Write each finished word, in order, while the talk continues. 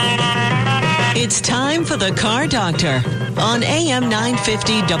It's time for the Car Doctor on AM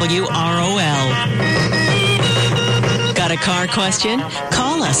 950 WROL. Got a car question?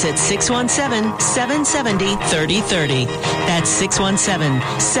 Call us at 617-770-3030. That's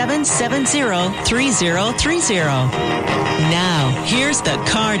 617-770-3030. Now, here's the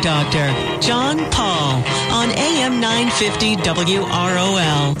Car Doctor, John Paul, on AM 950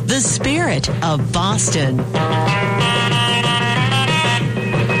 WROL, the spirit of Boston.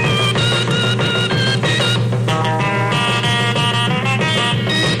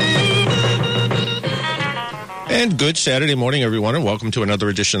 And good Saturday morning, everyone, and welcome to another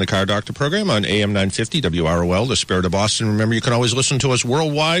edition of the Car Doctor program on AM 950 WROL, the spirit of Boston. Remember, you can always listen to us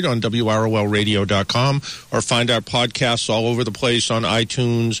worldwide on WROLradio.com or find our podcasts all over the place on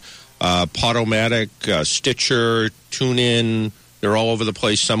iTunes, Podomatic, Stitcher, TuneIn. They're all over the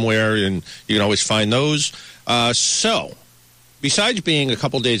place somewhere, and you can always find those. So, besides being a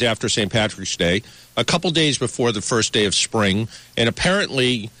couple days after St. Patrick's Day, a couple days before the first day of spring, and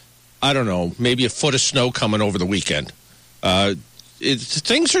apparently, I don't know, maybe a foot of snow coming over the weekend.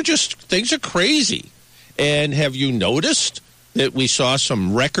 Things are crazy. And have you noticed that we saw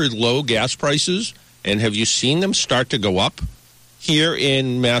some record low gas prices? And have you seen them start to go up? Here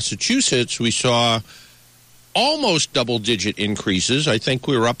in Massachusetts, we saw almost double-digit increases. I think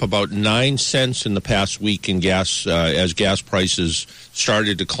we were up about 9 cents in the past week in gas as gas prices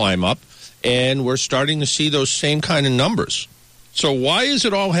started to climb up. And we're starting to see those same kind of numbers. So why is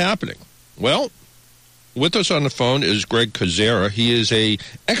it all happening? Well, with us on the phone is Greg Kozera. He is an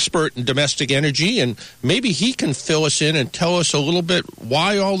expert in domestic energy, and maybe he can fill us in and tell us a little bit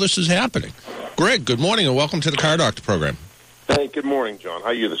why all this is happening. Greg, good morning, and welcome to the Car Doctor program. Hey, good morning, John. How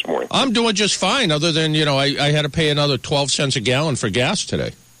are you this morning? I'm doing just fine, other than, I had to pay another 12 cents a gallon for gas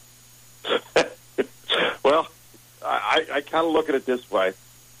today. Well, I kind of look at it this way.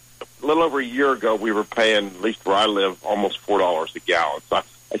 A little over a year ago, we were paying, at least where I live, almost $4 a gallon. So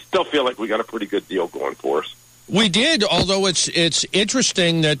I still feel like we got a pretty good deal going for us. We did, although it's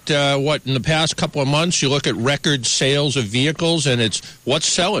interesting that, in the past couple of months, you look at record sales of vehicles, and it's what's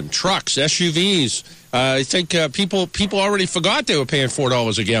selling? Trucks, SUVs. I think people already forgot they were paying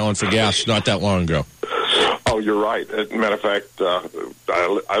 $4 a gallon for gas not that long ago. Oh, you're right. As a matter of fact,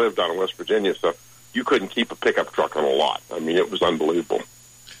 I lived down in West Virginia, so you couldn't keep a pickup truck on a lot. I mean, it was unbelievable.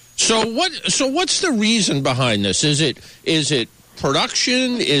 So what's the reason behind this? Is it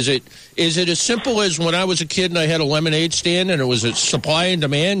production? Is it as simple as when I was a kid and I had a lemonade stand and it was a supply and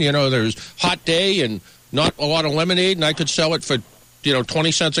demand? There's hot day and not a lot of lemonade, and I could sell it for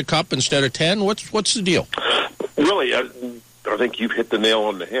 20 cents a cup instead of 10. What's the deal? Really, I think you've hit the nail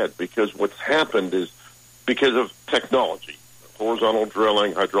on the head, because what's happened is because of technology, horizontal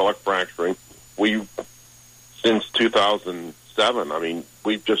drilling, hydraulic fracturing. Since 2007, I mean,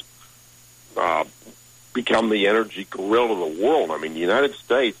 we've just become the energy gorilla of the world. I mean, the United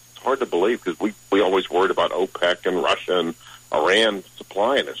States, it's hard to believe, because we always worried about OPEC and Russia and Iran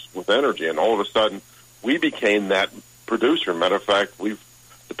supplying us with energy, and all of a sudden we became that producer. Matter of fact,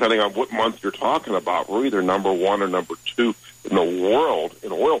 depending on what month you're talking about, we're either number one or number two in the world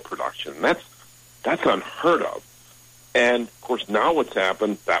in oil production. And that's unheard of. And of course, now what's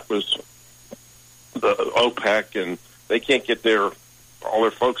happened, that was the OPEC, and they can't get all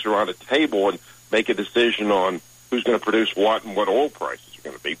their folks around a table and make a decision on who's going to produce what and what oil prices are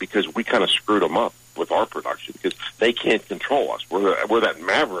going to be, because we kind of screwed them up with our production, because they can't control us. We're that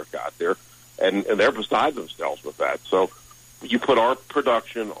maverick out there, and they're beside themselves with that. So you put our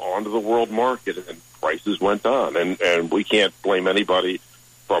production onto the world market, and prices went down, and we can't blame anybody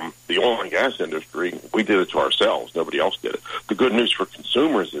from the oil and gas industry. We did it to ourselves. Nobody else did it. The good news for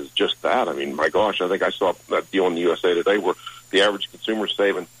consumers is just that. I mean, my gosh, I think I saw that deal in the USA Today where the average consumer is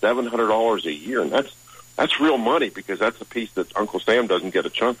saving $700 a year, and that's real money, because that's a piece that Uncle Sam doesn't get a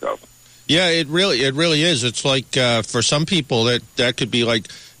chunk of. Yeah, it really is. It's like for some people that could be like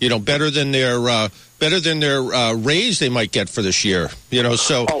better than their raise they might get for this year.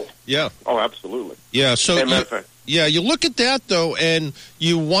 So yeah. Oh, absolutely. Yeah. So you look at that though, and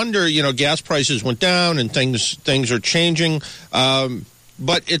you wonder. Gas prices went down, and things are changing.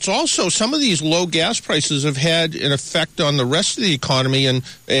 But it's also, some of these low gas prices have had an effect on the rest of the economy, and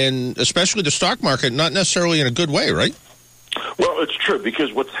especially the stock market, not necessarily in a good way, right? Well, it's true,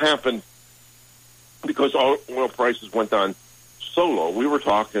 because what's happened, because oil prices went down so low, we were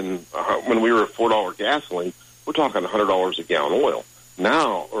talking, when we were at $4 gasoline, we're talking $100 a gallon oil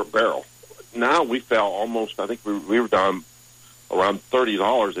now, or barrel. Now we fell almost, I think we were down around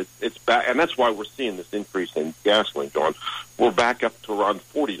 $30. It's back, and that's why we're seeing this increase in gasoline, John. We're back up to around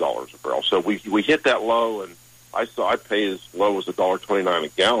 $40 a barrel. So we hit that low, and I paid as low as $1.29 a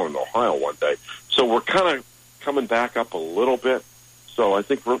gallon in Ohio one day. So we're kind of coming back up a little bit. So I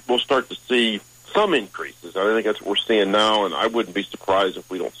think we'll start to see some increases. I think that's what we're seeing now, and I wouldn't be surprised if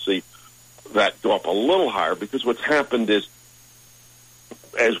we don't see that go up a little higher, because what's happened is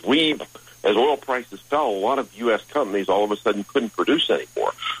as oil prices fell, a lot of U.S. companies all of a sudden couldn't produce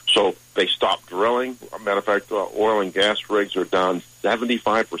anymore. So they stopped drilling. As a matter of fact, oil and gas rigs are down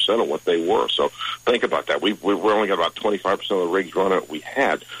 75% of what they were. So think about that. We're only got about 25% of the rigs running that we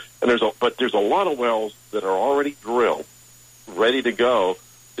had. And there's a lot of wells that are already drilled, ready to go,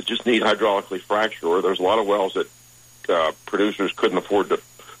 that just need hydraulically fractured. Or there's a lot of wells that producers couldn't afford to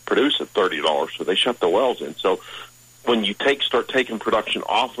produce at $30, so they shut the wells in. So when you start taking production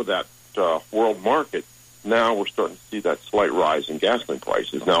off of that world market, now we're starting to see that slight rise in gasoline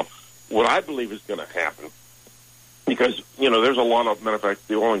prices. Now, what I believe is going to happen, because, there's a lot of, matter of fact,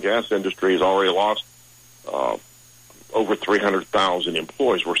 the oil and gas industry has already lost over 300,000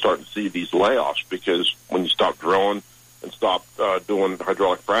 employees. We're starting to see these layoffs because when you stop drilling and stop doing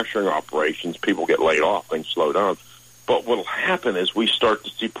hydraulic fracturing operations, people get laid off, things slow down. But what will happen is we start to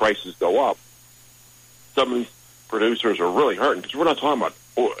see prices go up. Some of these producers are really hurting, because we're not talking about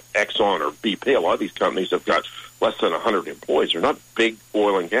Exxon or BP. A lot of these companies have got less than 100 employees. They're not big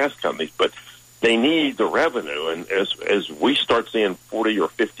oil and gas companies, but they need the revenue. And as we start seeing $40 or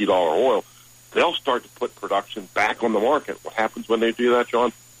 $50 oil, they'll start to put production back on the market. What happens when they do that,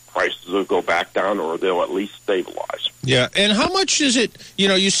 John? Prices will go back down, or they'll at least stabilize. Yeah, and how much is it?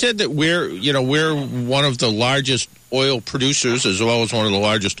 You said that we're one of the largest oil producers as well as one of the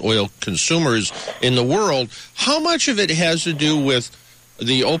largest oil consumers in the world. How much of it has to do with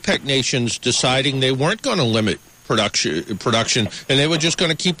the OPEC nations deciding they weren't going to limit production and they were just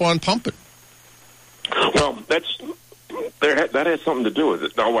going to keep on pumping? Well, that has something to do with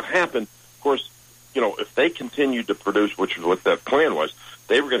it. Now, what happened, of course, if they continued to produce, which is what that plan was,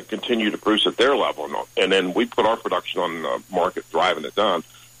 they were going to continue to produce at their level, and then we put our production on the market, driving it down.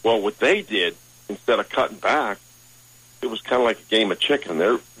 Well, what they did, instead of cutting back, it was kind of like a game of chicken.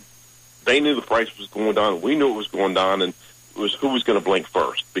 They knew the price was going down, we knew it was going down, and it was who was going to blink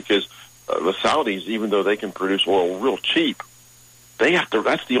first. Because the Saudis, even though they can produce oil real cheap,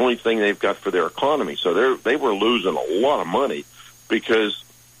 that's the only thing they've got for their economy. So they were losing a lot of money because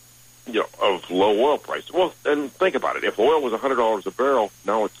of low oil prices. Well, and think about it. If oil was $100 a barrel,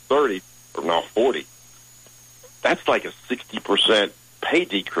 now it's 30, or now 40. That's like a 60% pay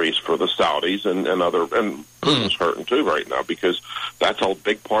decrease for the Saudis and Putin's hurting too right now, because that's a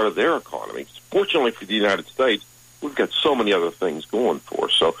big part of their economy. Fortunately for the United States, we've got so many other things going for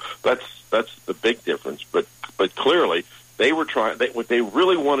us. So that's the big difference. But clearly, they were what they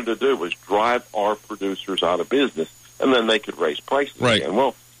really wanted to do was drive our producers out of business, and then they could raise prices again.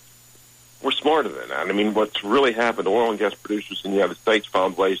 Well, we're smarter than that. I mean, what's really happened, oil and gas producers in the United States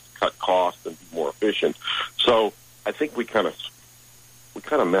found ways to cut costs and be more efficient. So I think we kind of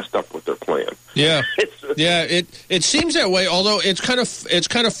messed up with their plan. Yeah, it seems that way. Although it's kind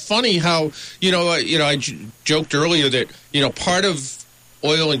of funny how I joked earlier that part of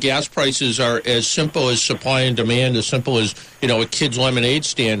oil and gas prices are as simple as supply and demand, as simple as a kid's lemonade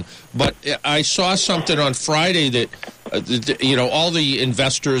stand. But I saw something on Friday that all the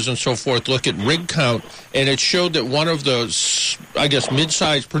investors and so forth look at rig count, and it showed that one of the, I guess,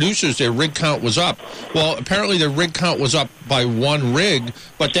 mid-sized producers, their rig count was up. Well, apparently their rig count was up by one rig,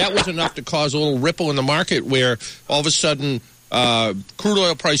 but that was enough to cause a little ripple in the market where all of a sudden crude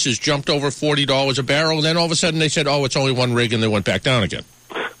oil prices jumped over $40 a barrel, and then all of a sudden they said, oh, it's only one rig, and they went back down again.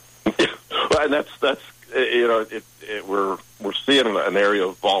 Well, and that's we're seeing an area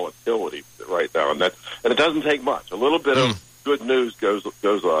of volatility right now, and it doesn't take much. A little bit of good news goes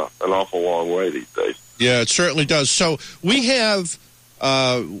an awful long way these days. Yeah, it certainly does. So we have,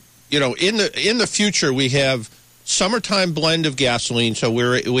 in the future, we have summertime blend of gasoline. So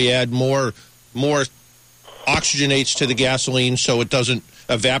we add more oxygenates to the gasoline, so it doesn't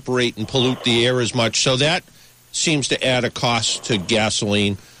evaporate and pollute the air as much. So that seems to add a cost to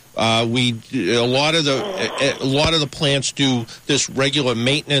gasoline. A lot of the plants do this regular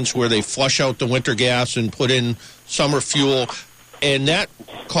maintenance where they flush out the winter gas and put in summer fuel, and that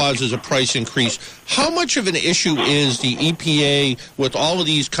causes a price increase. How much of an issue is the EPA with all of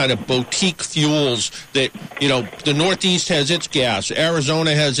these kind of boutique fuels that, the Northeast has its gas,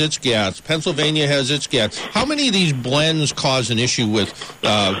 Arizona has its gas, Pennsylvania has its gas? How many of these blends cause an issue with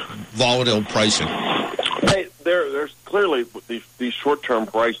volatile pricing? There's clearly these short-term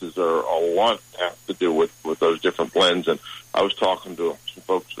prices are a lot have to do with those different blends. And I was talking to some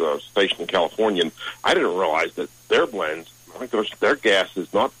folks stationed in California, and I didn't realize that their blends, their gas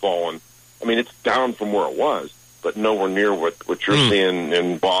is not falling. I mean, it's down from where it was, but nowhere near what you're seeing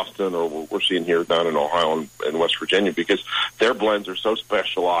in Boston or what we're seeing here down in Ohio and West Virginia, because their blends are so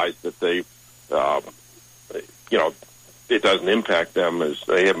specialized that they, it doesn't impact them, as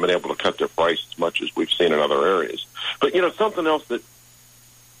they haven't been able to cut their price as much as we've seen in other areas. But, something else that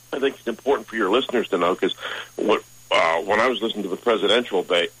I think is important for your listeners to know, because when I was listening to the presidential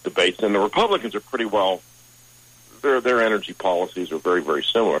debates, and the Republicans are pretty well, their energy policies are very, very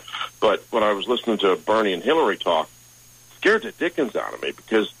similar. But when I was listening to Bernie and Hillary talk, it scared the dickens out of me,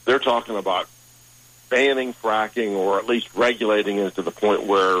 because they're talking about banning fracking, or at least regulating it to the point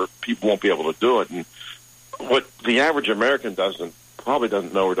where people won't be able to do it. And what the average American probably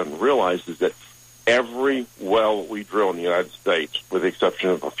doesn't know or doesn't realize is that every well we drill in the United States, with the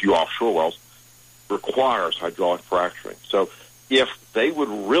exception of a few offshore wells, requires hydraulic fracturing. So if they would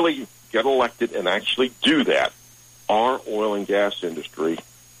really get elected and actually do that, our oil and gas industry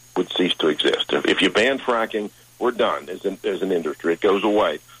would cease to exist. If you ban fracking, we're done as an industry. It goes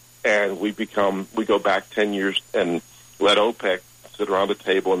away. And we go back 10 years and let OPEC sit around the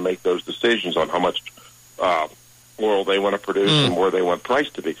table and make those decisions on how much oil they want to produce and where they want price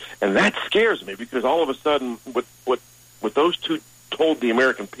to be. And that scares me, because all of a sudden what those two told the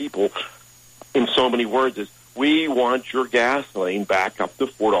American people in so many words is, we want your gasoline back up to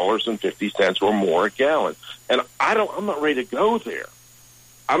 $4.50 or more a gallon. And I'm not ready to go there.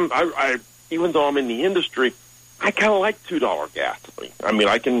 I even though I'm in the industry, I kind of like $2 gasoline. I mean,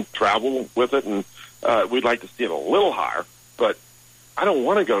 I can travel with it, and we'd like to see it a little higher, but I don't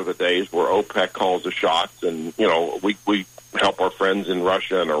want to go to the days where OPEC calls the shots and, we help our friends in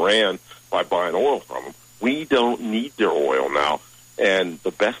Russia and Iran by buying oil from them. We don't need their oil now, and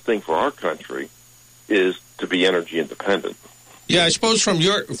the best thing for our country is to be energy independent. Yeah, I suppose from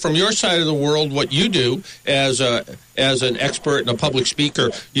your side of the world, what you do as an expert and a public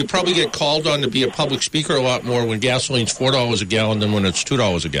speaker, you probably get called on to be a public speaker a lot more when gasoline's $4 a gallon than when it's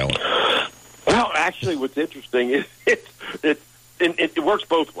 $2 a gallon. Well, actually, what's interesting is it works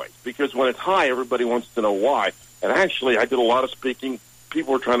both ways, because when it's high, everybody wants to know why. And actually, I did a lot of speaking.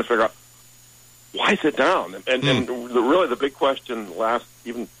 People were trying to figure out, why is it down? And really the big question last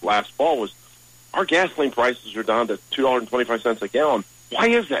fall was, our gasoline prices are down to $2.25 a gallon. Why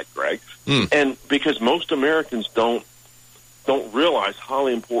is that, Greg? And because most Americans don't realize how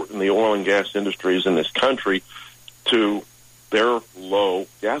important the oil and gas industry is in this country to their low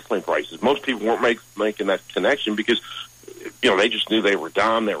gasoline prices. Most people weren't making that connection, because they just knew they were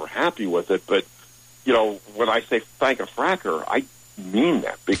down, they were happy with it. But when I say thank a fracker, I mean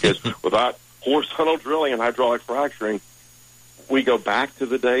that, because without horizontal drilling and hydraulic fracturing, we go back to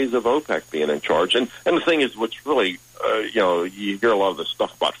the days of OPEC being in charge. And the thing is, what's really, you hear a lot of this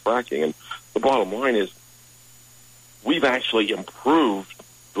stuff about fracking, and the bottom line is we've actually improved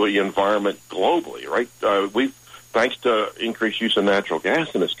the environment globally, right? Thanks to increased use of natural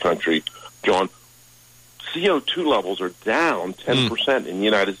gas in this country, John, CO2 levels are down 10% in the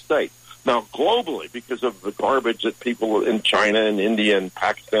United States. Now, globally, because of the garbage that people in China and India and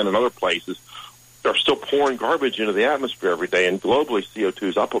Pakistan and other places are still pouring garbage into the atmosphere every day, and globally CO2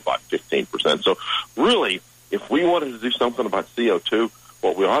 is up about 15%. So really, if we wanted to do something about CO2,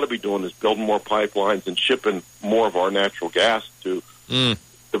 what we ought to be doing is building more pipelines and shipping more of our natural gas to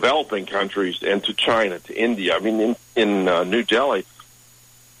developing countries and to China, to India. I mean, in New Delhi,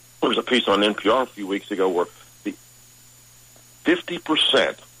 there was a piece on NPR a few weeks ago where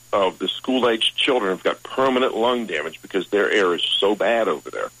 50% of the school-aged children have got permanent lung damage because their air is so bad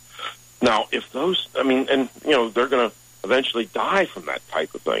over there. Now, if those, they're going to eventually die from that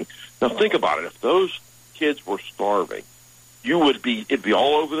type of thing. Now, think about it. If those kids were starving, it'd be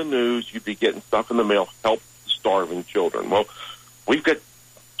all over the news. You'd be getting stuff in the mail, help starving children. Well, we've got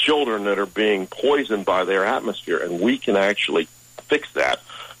children that are being poisoned by their atmosphere, and we can actually fix that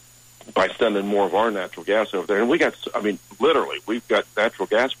by sending more of our natural gas over there. And literally, we've got natural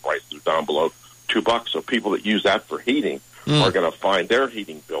gas prices down below $2, so people that use that for heating are going to find their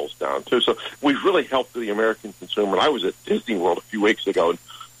heating bills down, too. So we've really helped the American consumer. And I was at Disney World a few weeks ago, and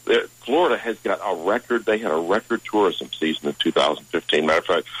Florida has got a record. They had a record tourism season in 2015. Matter of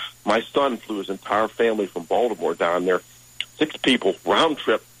fact, my son flew his entire family from Baltimore down there, 6 people, round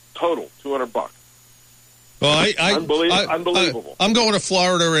trip, total, $200. Well, unbelievable. I'm going to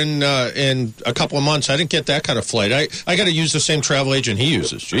Florida in a couple of months. I didn't get that kind of flight. I got to use the same travel agent he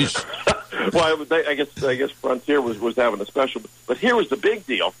uses. Jeez. Well, I guess Frontier was having a special, but here was the big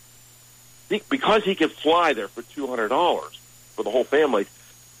deal. Because he could fly there for $200 for the whole family,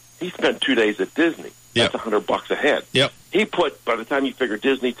 he spent 2 days at Disney. That's $100 a head. Yep. He put, by the time you figure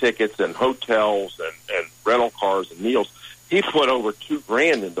Disney tickets and hotels and rental cars and meals, he put over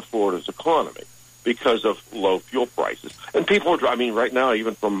 $2,000 into Florida's economy. because of low fuel prices. And people are, right now,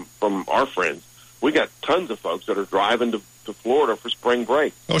 even from our friends, we got tons of folks that are driving to Florida for spring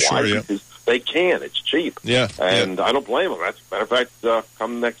break. Oh, sure, yeah. Because they can. It's cheap. Yeah. And I don't blame them. As a matter of fact,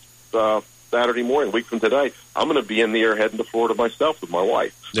 come next Saturday morning, a week from today, I'm going to be in the air heading to Florida myself with my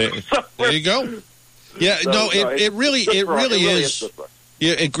wife. There you go. Yeah, it really is.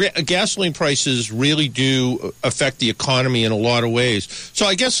 Yeah, gasoline prices really do affect the economy in a lot of ways. So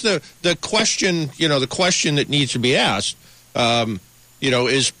I guess the question that needs to be asked,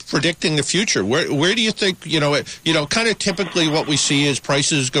 is predicting the future. Where do you think, kind of typically what we see is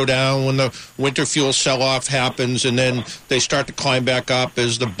prices go down when the winter fuel sell-off happens, and then they start to climb back up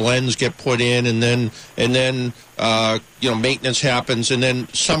as the blends get put in, and then maintenance happens, and then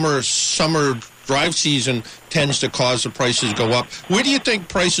summer drive season tends to cause the prices go up. Where do you think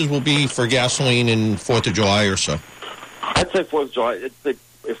prices will be for gasoline in 4th of July or so? I'd say 4th of July.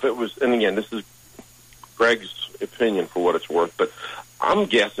 If it was, and again, this is Greg's opinion for what it's worth, but I'm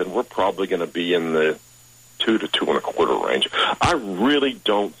guessing we're probably going to be in the 2 to 2.25 range. I really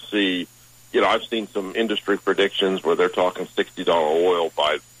don't see, I've seen some industry predictions where they're talking $60 oil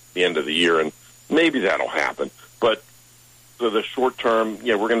by the end of the year, and maybe that'll happen. But for the short term,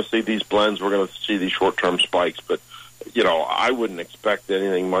 we're going to see these blends, we're going to see these short-term spikes, but, I wouldn't expect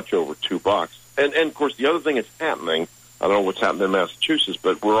anything much over $2. And of course, the other thing that's happening, I don't know what's happening in Massachusetts,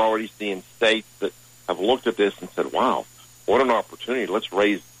 but we're already seeing states that have looked at this and said, wow, what an opportunity. Let's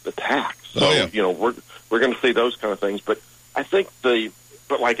raise the tax. So, we're going to see those kind of things. But I think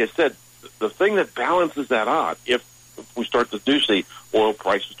but like I said, the thing that balances that out, if we start to do see oil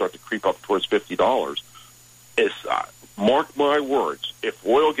prices start to creep up towards $50, is, mark my words, if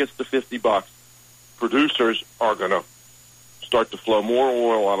oil gets to $50, producers are going to start to flow more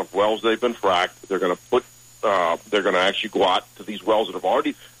oil out of wells they've been fracked. They're going to they're going to actually go out to these wells that have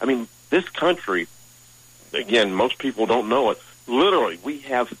already, this country, again, most people don't know it. Literally, we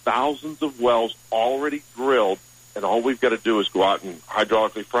have thousands of wells already drilled, and all we've got to do is go out and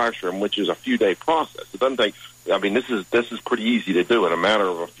hydraulically fracture them, which is a few-day process. It doesn't take. This is pretty easy to do. In a matter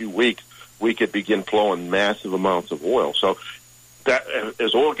of a few weeks, we could begin flowing massive amounts of oil. So, that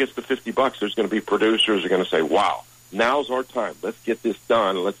as oil gets to $50, there's going to be producers who are going to say, "Wow, now's our time. Let's get this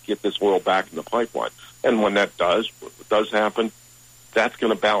done. Let's get this oil back in the pipeline." And when that does happen, that's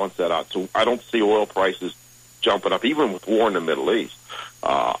going to balance that out. So I don't see oil prices jumping up, even with war in the Middle East.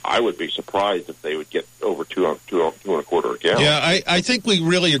 I would be surprised if they would get over two and a quarter a gallon. Yeah, I think we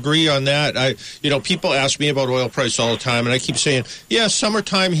really agree on that. People ask me about oil price all the time, and I keep saying, yeah,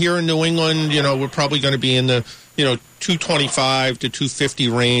 summertime here in New England, we're probably going to be in the, 225 to 250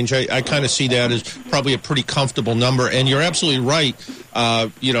 range. I kind of see that as probably a pretty comfortable number. And you're absolutely right.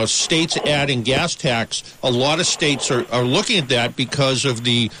 States adding gas tax, a lot of states are looking at that because of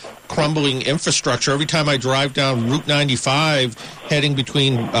the crumbling infrastructure. Every time I drive down Route 95 heading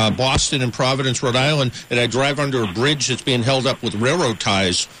between Boston and Providence, Rhode Island, and I drive under a bridge that's being held up with railroad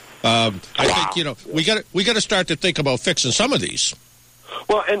ties, I think, we got to start to think about fixing some of these.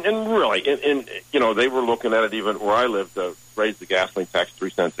 Well, and really, they were looking at it even where I live to raise the gasoline tax 3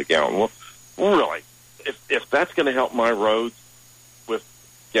 cents a gallon. Well, really, if that's going to help my roads with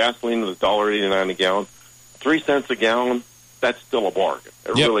gasoline at $1.89 a gallon, 3 cents a gallon, that's still a bargain.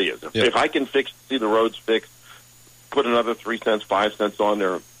 It really is. If I can see the roads fixed, put another 3 cents, 5 cents on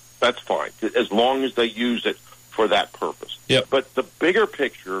there, that's fine, as long as they use it for that purpose. Yep. But the bigger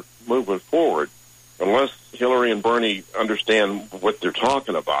picture moving forward, unless Hillary and Bernie understand what they're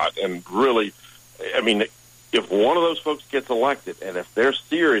talking about, and really, if one of those folks gets elected, and if they're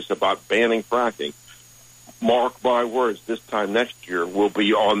serious about banning fracking, mark my words, this time next year we'll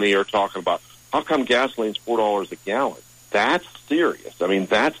be on the air talking about how come gasoline's $4 a gallon. That's serious.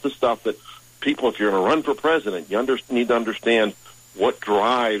 That's the stuff that people, if you're going to run for president, you need to understand what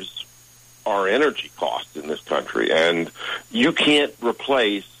drives our energy costs in this country. And you can't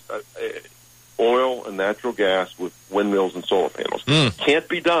replace oil and natural gas with windmills and solar panels. Can't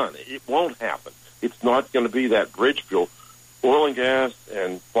be done. It won't happen. It's not going to be that bridge fuel. Oil and gas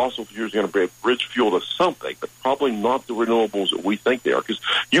and fossil fuels are going to be a bridge fuel to something, but probably not the renewables that we think they are, because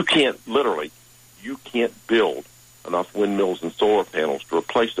you can't build enough windmills and solar panels to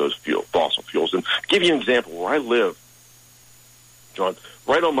replace those fossil fuels. And to give you an example, where I live, John,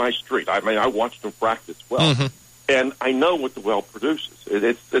 right on my street, I watched them frack this well, and I know what the well produces.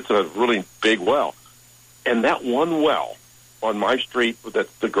 It's a really big well. And that one well on my street, that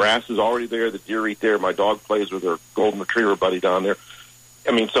the grass is already there, the deer eat there, my dog plays with her golden retriever buddy down there.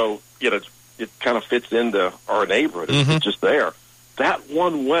 It kind of fits into our neighborhood. It's just there. That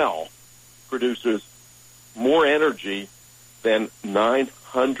one well produces more energy than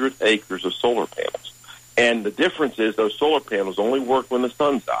 900 acres of solar panels. And the difference is those solar panels only work when the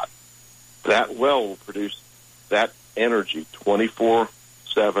sun's out. That well will produce that energy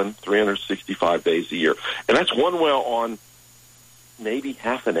 24/7, 365 days a year. And that's one well on maybe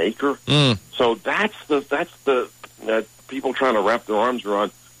half an acre. So that's the people trying to wrap their arms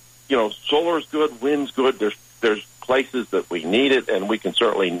around. You know, solar is good, wind's good. There's places that we need it, and we can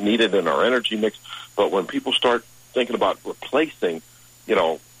certainly need it in our energy mix. But when people start thinking about replacing, you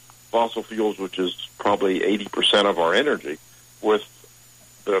know, fossil fuels, which is probably 80% of our energy, with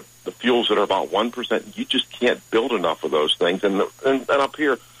the fuels that are about 1%, you just can't build enough of those things. And up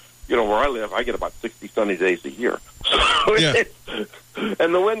here, you know, where I live, I get about 60 sunny days a year. So Yeah.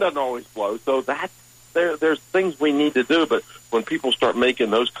 And the wind doesn't always blow. So there's things we need to do. But when people start making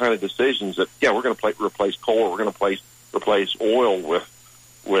those kind of decisions that, yeah, we're going to replace coal, or we're going to replace oil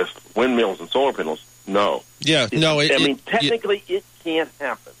with windmills and solar panels, no. Yeah, Technically, it can't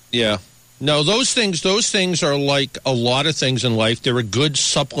happen. Yeah. No, those things are like a lot of things in life. They're a good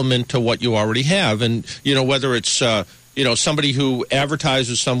supplement to what you already have. And, you know, whether it's, you know, somebody who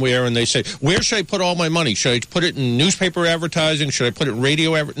advertises somewhere and they say, where should I put all my money? Should I put it in newspaper advertising? Should I put it in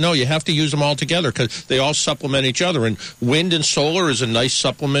radio? No, you have to use them all together because they all supplement each other. And wind and solar is a nice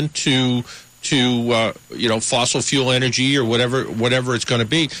supplement to you know, fossil fuel energy or whatever it's going to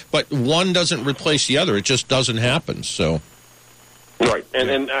be. But one doesn't replace the other. It just doesn't happen. So. Right, and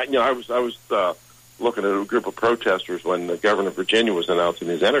you know, I was looking at a group of protesters when the governor of Virginia was announcing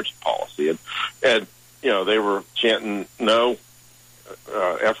his energy policy, and you know, they were chanting no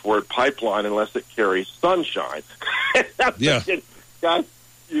F-word pipeline unless it carries sunshine. Yeah, guys,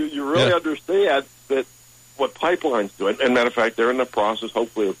 you really understand that what pipelines do, and matter of fact, they're in the process,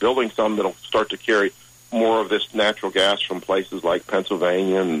 hopefully, of building some that'll start to carry more of this natural gas from places like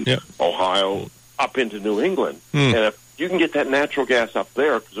Pennsylvania and Ohio up into New England, and if you can get that natural gas up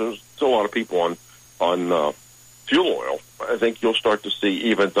there, because there's still a lot of people on fuel oil, I think you'll start to see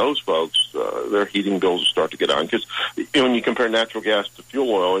even those folks, their heating bills will start to get down. Because when you compare natural gas to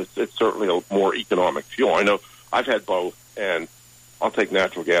fuel oil, it's certainly a more economic fuel. I know I've had both, and I'll take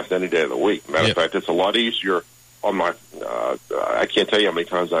natural gas any day of the week. Matter of fact, it's a lot easier on my, I can't tell you how many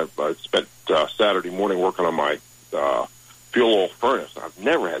times I've spent Saturday morning working on my fuel oil furnace. I've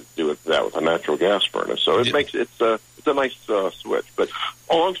never had to do that with a natural gas furnace. So it makes it's a nice switch. But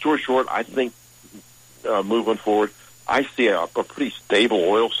long story short, I think moving forward, I see a pretty stable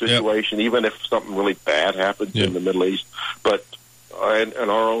oil situation, even if something really bad happens in the Middle East. But and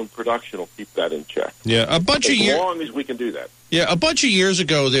our own production will keep that in check. Yeah, as long as we can do that. Yeah, a bunch of years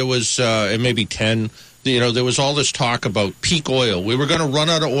ago there was, and maybe 10. You know, there was all this talk about peak oil. We were going to run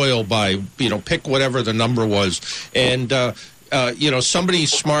out of oil by, you know, pick whatever the number was. And, you know, somebody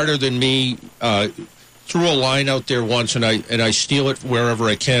smarter than me threw a line out there once, and I steal it wherever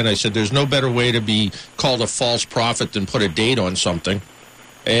I can. I said, there's no better way to be called a false prophet than put a date on something.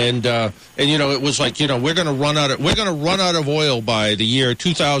 And you know, it was like, you know, we're going to run out of oil by the year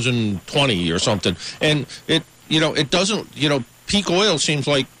 2020 or something. And it, you know, it doesn't, you know, peak oil seems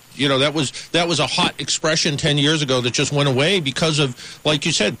like, you know, that was a hot expression 10 years ago that just went away because of, like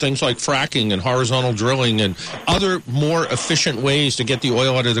you said, things like fracking and horizontal drilling and other more efficient ways to get the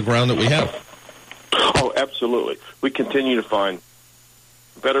oil out of the ground that we have. Oh, absolutely. We continue to find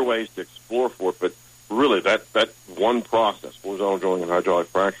better ways to explore for it, but really that one process, horizontal drilling and hydraulic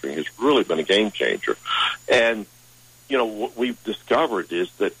fracturing, has really been a game changer. And, you know, what we've discovered is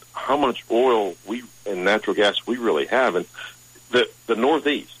that how much oil and natural gas we really have, and the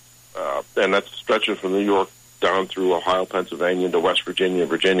Northeast, and that's stretching from New York down through Ohio, Pennsylvania, into West Virginia,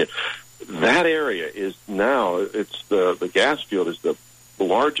 that area is now, it's the gas field is the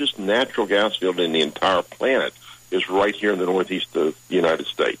largest natural gas field in the entire planet is right here in the Northeast of the United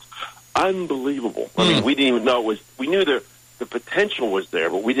States. Unbelievable. I mean, we didn't even know it was, we knew the potential was there,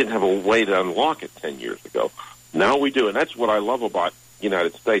 but we didn't have a way to unlock it 10 years ago. Now we do, and that's what I love about the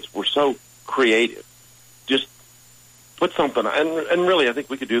United States. We're so creative. Just put something, and really I think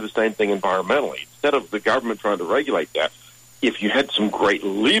we could do the same thing environmentally. Instead of the government trying to regulate that, if you had some great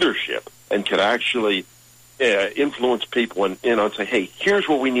leadership and could actually influence people and, you know, and say, hey, here's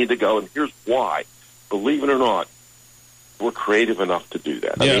where we need to go and here's why, believe it or not, we're creative enough to do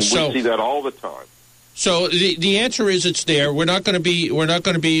that. I mean, we see that all the time. So the answer is it's there. We're not going to be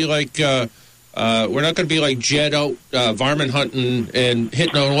like Jed out varmint hunting and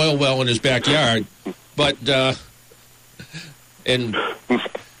hitting an oil well in his backyard, but my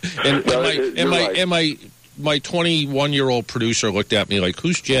 21-year-old producer looked at me like,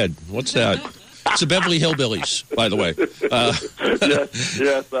 who's Jed? What's that? It's the Beverly Hillbillies, by the way. Yes.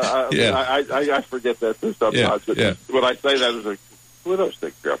 I forget that sometimes. But when I say that, it's like, who are those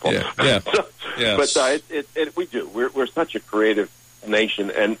things, Grandpa? But we do. We're such a creative nation,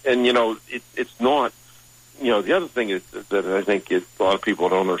 and it's not. The other thing is that I think a lot of people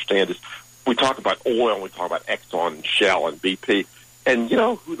don't understand is we talk about oil, and we talk about Exxon and Shell and BP, and you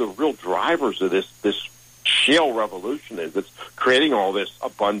know who the real drivers of this shale revolution is that's creating all this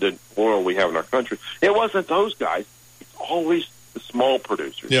abundant oil we have in our country. It wasn't those guys. It's always the small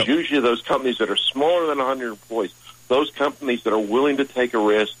producers. Yep. Usually those companies that are smaller than 100 employees, those companies that are willing to take a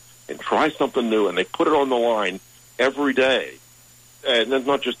risk and try something new, and they put it on the line every day. And that's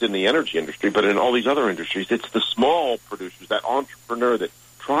not just in the energy industry, but in all these other industries. It's the small producers, that entrepreneur that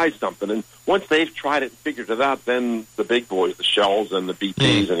tries something, and once they've tried it and figured it out, then the big boys, the Shells and the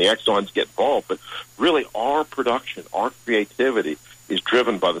BPs and the Exxons get involved. But really, our production, our creativity is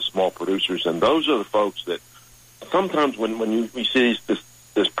driven by the small producers, and those are the folks that sometimes when we see this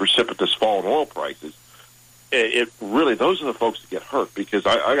precipitous fall in oil prices, it really, those are the folks that get hurt, because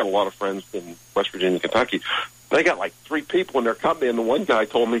I got a lot of friends in West Virginia, Kentucky. They got like 3 people in their company, and the one guy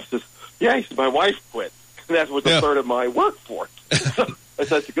told me, he says, my wife quit. And that was a third of my workforce. So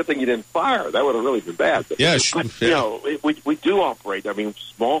it's a good thing you didn't fire. That would have really been bad. But, we do operate. I mean,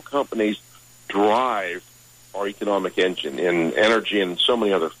 small companies drive our economic engine in energy and so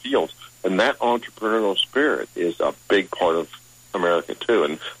many other fields. And that entrepreneurial spirit is a big part of America, too.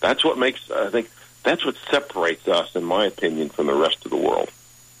 And that's what that's what separates us, in my opinion, from the rest of the world.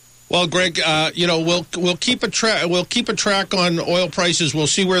 Well, Greg, we'll keep a track on oil prices. We'll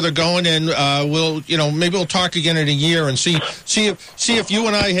see where they're going, and maybe we'll talk again in a year and see if you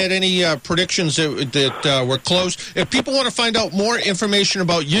and I had any predictions that were close. If people want to find out more information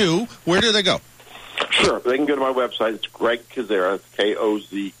about you, where do they go? Sure, they can go to my website. It's Greg Kozera,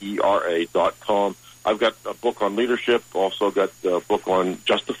 KOZERA.com. I've got a book on leadership. Also got a book on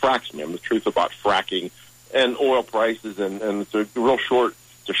Just the Fracksman, the truth about fracking and oil prices, and it's a real short.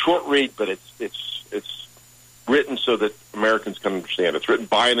 It's a short read, but it's written so that Americans can understand. It's written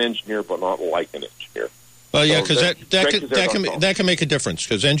by an engineer, but not like an engineer. Well, yeah, because that can make a difference,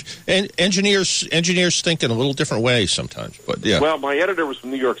 because engineers think in a little different way sometimes. But yeah. Well, my editor was from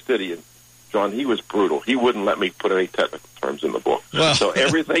New York City, and John, he was brutal. He wouldn't let me put any technical terms in the book. Well, so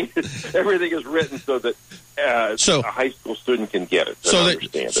everything is written so that a high school student can get it. So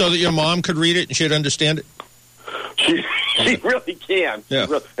that your mom could read it and she'd understand it. She really can. Yeah.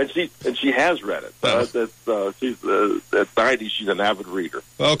 And she has read it. She's at 90. She's an avid reader.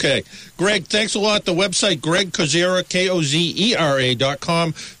 Okay, Greg, thanks a lot. The website, Greg Kozera,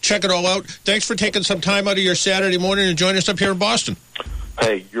 KOZERA.com. Check it all out. Thanks for taking some time out of your Saturday morning to join us up here in Boston.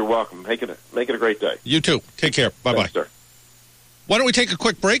 Hey, you're welcome. Make it a great day. You too. Take care. Bye-bye. Thanks, sir. Why don't we take a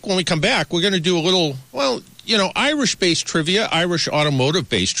quick break? When we come back, we're going to do a little, Irish-based trivia, Irish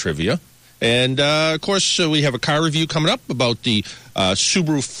automotive-based trivia. And, of course, we have a car review coming up about the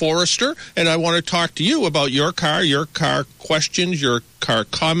Subaru Forester. And I want to talk to you about your car questions, your car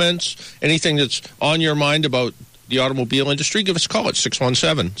comments, anything that's on your mind about the automobile industry. Give us a call at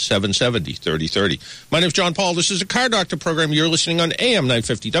 617-770-3030. My name is John Paul. This is a Car Doctor program. You're listening on AM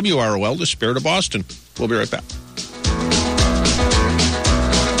 950 WROL, the Spirit of Boston. We'll be right back.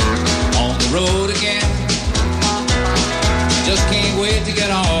 On the road again. Just can't wait to get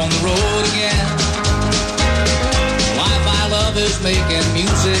on the road again. Life I love is making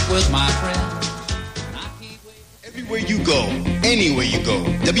music with my friends. Everywhere you go, anywhere you go,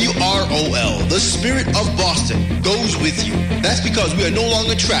 WROL, the Spirit of Boston, goes with you. That's because we are no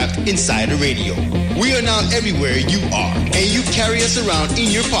longer trapped inside a radio. We are now everywhere you are, and you carry us around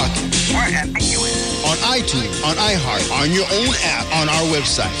in your pocket. We're ambiguous. On iTunes, on iHeart, on your own app, on our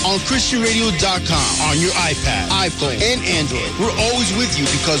website, on ChristianRadio.com, on your iPad, iPhone, and Android. We're always with you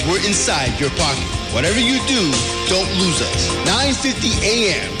because we're inside your pocket. Whatever you do, don't lose us. 9:50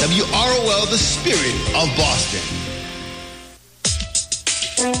 a.m. WROL, the Spirit of Boston.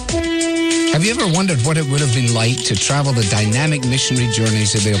 Have you ever wondered what it would have been like to travel the dynamic missionary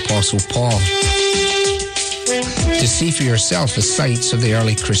journeys of the Apostle Paul? To see for yourself the sights of the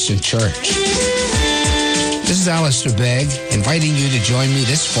early Christian church. This is Alistair Begg, inviting you to join me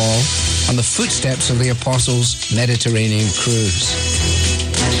this fall on the footsteps of the Apostles' Mediterranean cruise.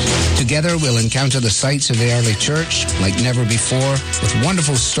 Together, we'll encounter the sights of the early church like never before, with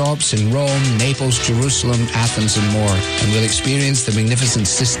wonderful stops in Rome, Naples, Jerusalem, Athens, and more. And we'll experience the magnificent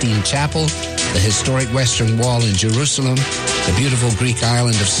Sistine Chapel, the historic Western Wall in Jerusalem, the beautiful Greek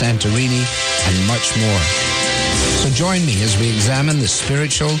island of Santorini, and much more. So join me as we examine the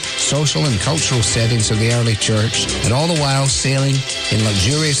spiritual, social, and cultural settings of the early church, and all the while sailing in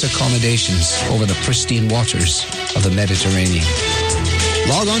luxurious accommodations over the pristine waters of the Mediterranean.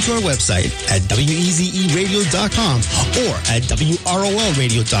 Log on to our website at wezeradio.com or at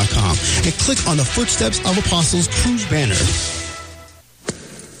wrolradio.com and click on the Footsteps of Apostles cruise banner.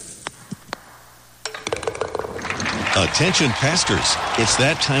 Attention pastors, it's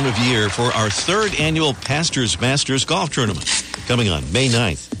that time of year for our third annual Pastors Masters Golf Tournament coming on May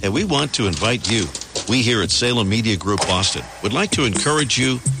 9th, and we want to invite you. We here at Salem Media Group Boston would like to encourage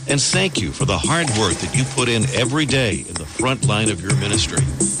you and thank you for the hard work that you put in every day in the front line of your ministry.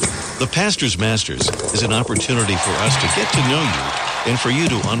 The Pastors Masters is an opportunity for us to get to know you and for you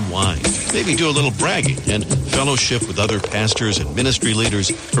to unwind, maybe do a little bragging and fellowship with other pastors and ministry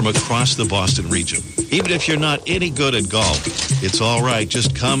leaders from across the Boston region. Even if you're not any good at golf, it's all right.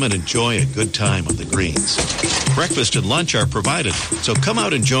 Just come and enjoy a good time on the greens. Breakfast and lunch are provided, so come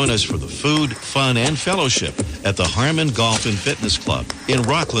out and join us for the food, fun, and fellowship at the Harmon Golf and Fitness Club in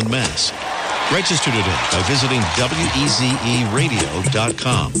Rockland, Mass. Register today by visiting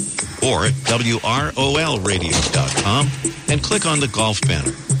wezeradio.com or wrolradio.com and click on the golf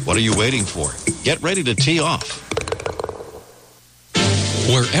banner. What are you waiting for? Get ready to tee off.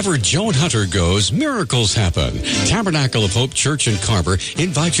 Wherever Joan Hunter goes, miracles happen. Tabernacle of Hope Church in Carver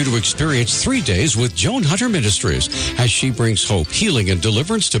invites you to experience 3 days with Joan Hunter Ministries as she brings hope, healing, and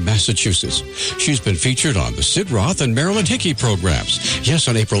deliverance to Massachusetts. She's been featured on the Sid Roth and Marilyn Hickey programs. Yes,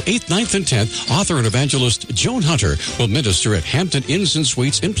 on April 8th, 9th, and 10th, author and evangelist Joan Hunter will minister at Hampton Inns and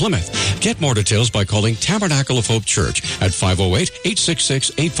Suites in Plymouth. Get more details by calling Tabernacle of Hope Church at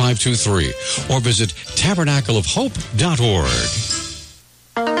 508-866-8523 or visit tabernacleofhope.org.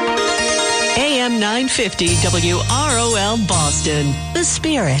 AM 950 WROL Boston, the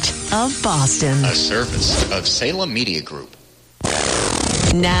spirit of Boston. A service of Salem Media Group.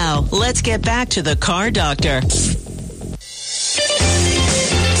 Now, let's get back to the Car Doctor.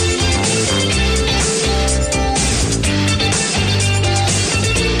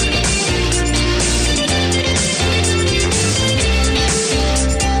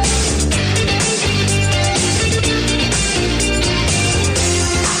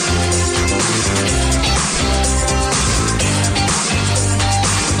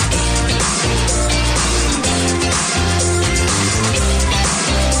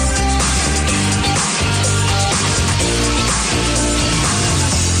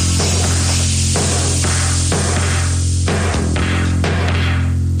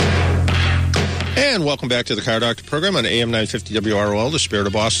 And welcome back to the Car Doctor program on AM 950 WROL, the spirit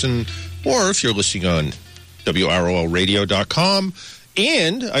of Boston, or if you're listening on wrolradio.com.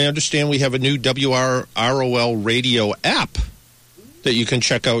 And I understand we have a new WROL radio app that you can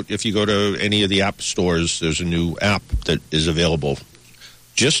check out if you go to any of the app stores. There's a new app that is available.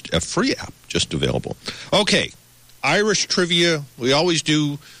 Just a free app, just available. Okay, Irish trivia. We always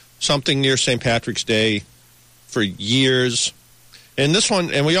do something near St. Patrick's Day for years. And this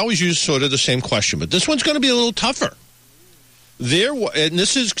one, and we always use sort of the same question, but this one's going to be a little tougher. And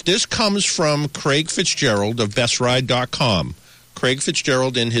this comes from Craig Fitzgerald of bestride.com. Craig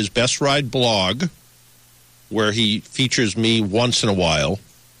Fitzgerald in his Best Ride blog, where he features me once in a while.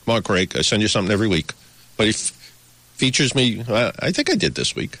 Come on, Craig, I send you something every week. But he features me, I think I did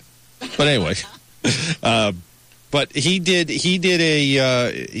this week. But anyway, but he did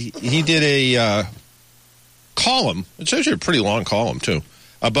a column. It's actually a pretty long column too,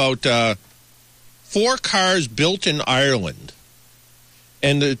 about 4 cars built in Ireland.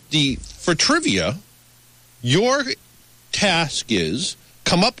 And for trivia, your task is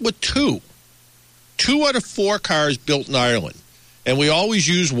come up with 2 out of 4 cars built in Ireland. And we always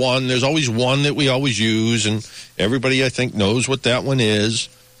use one. There's always one that we always use, and everybody I think knows what that one is.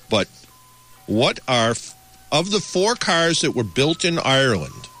 But what are, of the 4 cars that were built in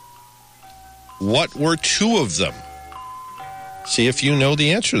Ireland, what were 2 of them? See if you know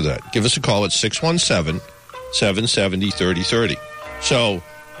the answer to that. Give us a call at 617-770-3030. So,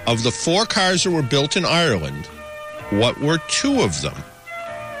 of the 4 cars that were built in Ireland, what were 2 of them?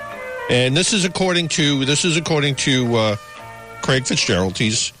 And this is according to Craig Fitzgerald.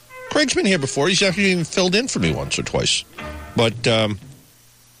 Craig's been here before. He's actually even filled in for me once or twice. But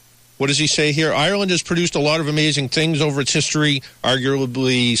what does he say here? Ireland has produced a lot of amazing things over its history,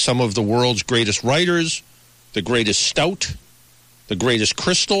 arguably some of the world's greatest writers, the greatest stout, the greatest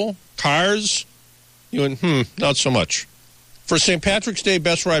crystal, cars. You went, not so much. For St. Patrick's Day,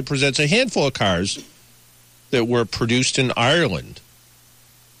 Best Ride presents a handful of cars that were produced in Ireland.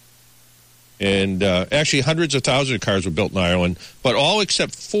 And actually, hundreds of thousands of cars were built in Ireland, but all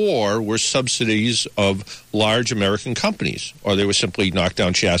except 4 were subsidies of large American companies, or they were simply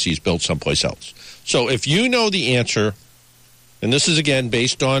knockdown chassis built someplace else. So if you know the answer, and this is, again,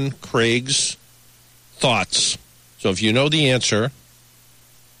 based on Craig's thoughts, so if you know the answer,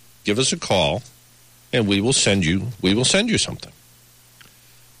 give us a call, and we will send you something.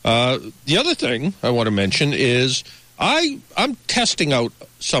 The other thing I want to mention is I'm testing out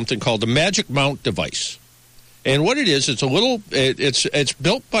something called the Magic Mount device. And what it is, it's a little, it's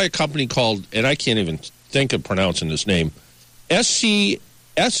built by a company called, and I can't even think of pronouncing this name, SCOSCHE.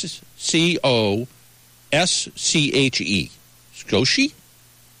 Scoshi?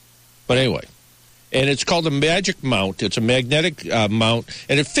 But anyway. And it's called a Magic Mount. It's a magnetic mount,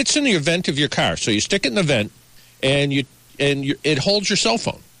 and it fits in the vent of your car. So you stick it in the vent, and it holds your cell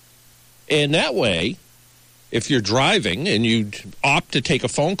phone. And that way, if you're driving and you opt to take a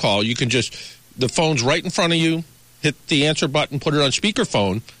phone call, you can the phone's right in front of you, hit the answer button, put it on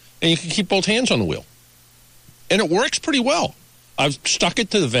speakerphone, and you can keep both hands on the wheel. And it works pretty well. I've stuck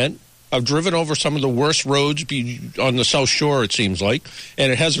it to the vent. I've driven over some of the worst roads on the South Shore, it seems like, and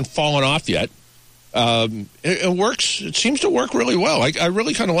it hasn't fallen off yet. It works. It seems to work really well. I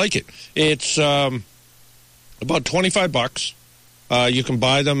really kind of like it. It's about $25. You can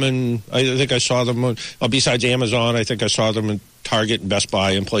buy them, and I think I saw them besides Amazon. I think I saw them in Target and Best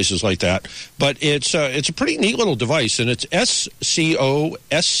Buy and places like that. But it's a pretty neat little device, and it's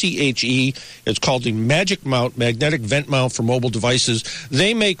SCOSCHE. It's called the Magic Mount, magnetic vent mount for mobile devices.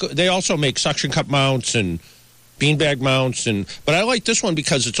 They also make suction cup mounts and beanbag mounts, but I like this one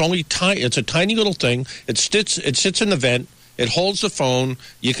because it's only tiny. It's a tiny little thing. It sits in the vent. It holds the phone.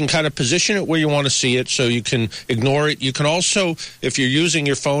 You can kind of position it where you want to see it, so you can ignore it. You can also, if you're using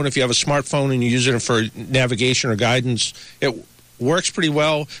your phone, if you have a smartphone and you're using it for navigation or guidance, it works pretty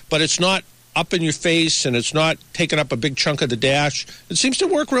well, but it's not up in your face, and it's not taking up a big chunk of the dash. It seems to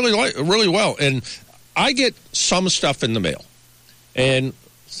work really well, and I get some stuff in the mail, and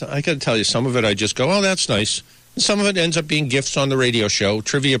I got to tell you, some of it I just go, oh, that's nice. Some of it ends up being gifts on the radio show,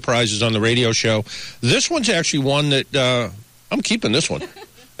 trivia prizes on the radio show. This one's actually one that I'm keeping this one.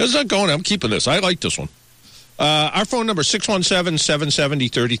 It's not going. I'm keeping this. I like this one. Our phone number is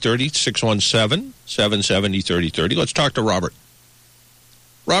 617-770-3030, 617-770-3030. Let's talk to Robert.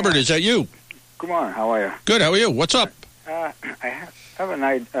 Robert, is that you? Good morning. How are you? Good. How are you? What's up? I have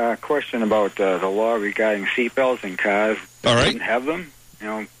a question about the law regarding seatbelts in cars. All right. Didn't have them,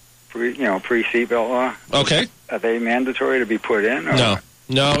 pre-seatbelt law. Okay. Are they mandatory to be put in? Or?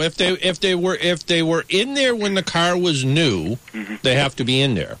 No. If they were in there when the car was new, they have to be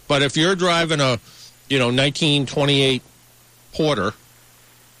in there. But if you're driving a 1928 Porter,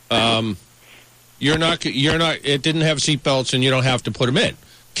 you're not. It didn't have seatbelts, and you don't have to put them in.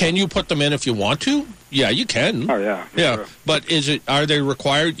 Can you put them in if you want to? Yeah, you can. Oh yeah. Yeah, sure. but are they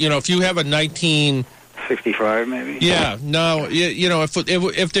required? If you have a 1965 maybe. Yeah, no,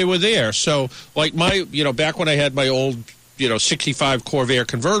 if they were there. So, like back when I had my old, 65 Corvair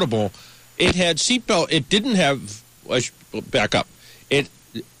convertible, it had seatbelt. It didn't have. Back up. It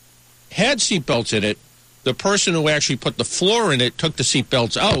had seatbelts in it. The person who actually put the floor in it took the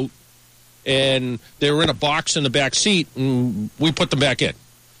seatbelts out, and they were in a box in the back seat, and we put them back in.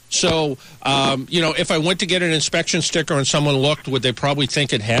 So, if I went to get an inspection sticker and someone looked, would they probably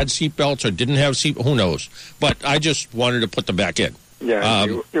think it had seatbelts or didn't have seatbelts? Who knows? But I just wanted to put them back in. Yeah,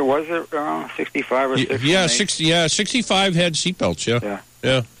 was it around 65 or 68? Yeah, 65 had seatbelts,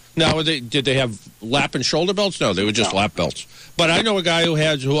 yeah. Now, did they have lap and shoulder belts? No, they were just lap belts. But I know a guy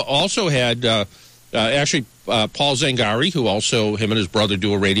who also had Paul Zangari, who also, him and his brother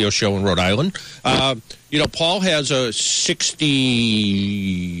do a radio show in Rhode Island. Paul has a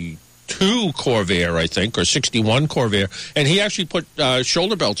 62 Corvair, I think, or 61 Corvair, and he actually put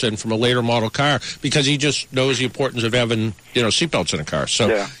shoulder belts in from a later model car because he just knows the importance of having, seatbelts in a car.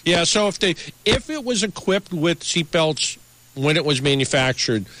 So, so if it was equipped with seatbelts when it was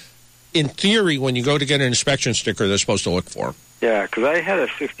manufactured, in theory, when you go to get an inspection sticker, they're supposed to look for them. Yeah, because I had a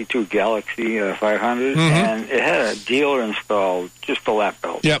 62 Galaxy 500, and it had a dealer installed just the lap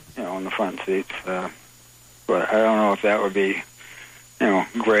belt, on the front seats. But I don't know if that would be,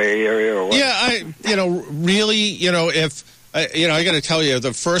 gray area or what. Yeah, really, if, I got to tell you,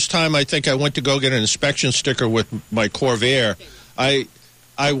 the first time I think I went to go get an inspection sticker with my Corvair, I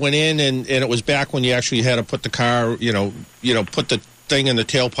went in, and it was back when you actually had to put the car, put the thing in the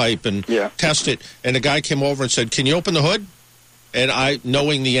tailpipe and test it. And the guy came over and said, "Can you open the hood?" And I,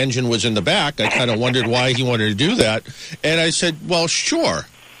 knowing the engine was in the back, I kind of wondered why he wanted to do that. And I said, "Well, sure."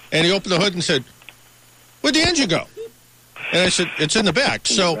 And he opened the hood and said, "Where'd the engine go?" And I said, it's in the back.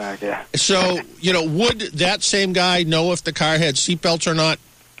 So, would that same guy know if the car had seatbelts or not?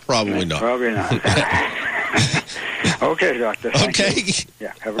 Probably not. Probably not. Okay, Doctor. Okay.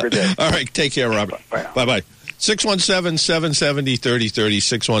 Yeah, have a good day. All right, take care, Robert. Bye-bye.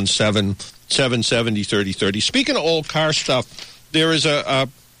 617-770-3030, 617-770-3030. Speaking of old car stuff, there is a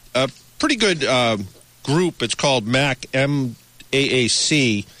pretty good group. It's called MAAC,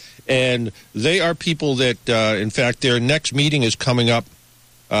 and they are people that, in fact, their next meeting is coming up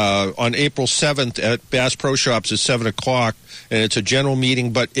on April 7th at Bass Pro Shops at 7 o'clock, and it's a general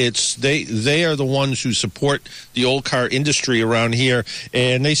meeting, but they are the ones who support the old car industry around here,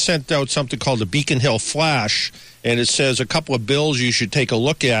 and they sent out something called the Beacon Hill Flash, and it says a couple of bills you should take a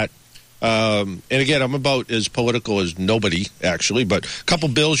look at. And again, I'm about as political as nobody, actually, but a couple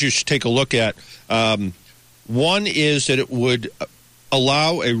bills you should take a look at. One is that it would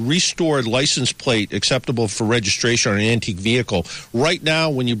allow a restored license plate acceptable for registration on an antique vehicle. Right now,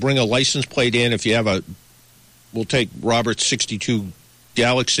 when you bring a license plate in, if you have we'll take Robert's 62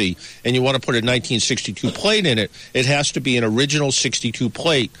 Galaxy, and you want to put a 1962 plate in it, it has to be an original 62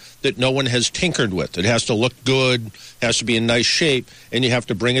 plate that no one has tinkered with. It has to look good, has to be in nice shape, and you have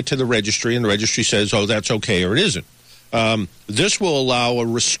to bring it to the registry, and the registry says, oh, that's okay, or it isn't. This will allow a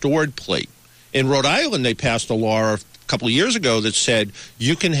restored plate. In Rhode Island, they passed a law a couple of years ago that said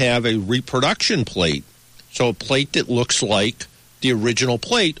you can have a reproduction plate, so a plate that looks like the original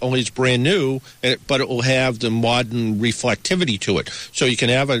plate, only it's brand new, but it will have the modern reflectivity to it. So you can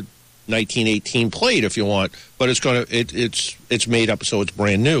have a 1918 plate if you want, but it's made up so it's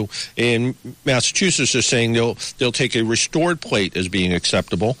brand new. In Massachusetts, they're saying they'll take a restored plate as being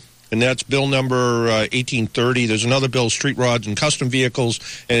acceptable, and that's bill number 1830. There's another bill, street rods and custom vehicles,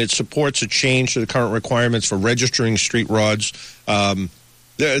 and it supports a change to the current requirements for registering street rods.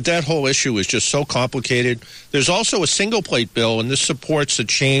 That whole issue is just so complicated. There's also a single plate bill, and this supports a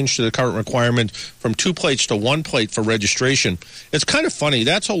change to the current requirement from 2 plates to 1 plate for registration. It's kind of funny.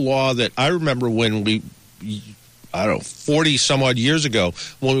 That's a law that I remember when 40 some odd years ago,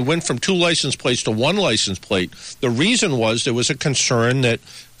 when we went from 2 license plates to 1 license plate. The reason was there was a concern that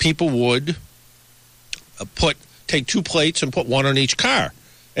people would take 2 plates and put 1 on each car.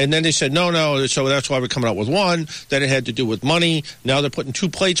 And then they said, no, so that's why we're coming out with 1. Then it had to do with money. Now they're putting 2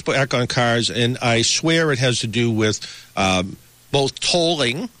 plates back on cars, and I swear it has to do with both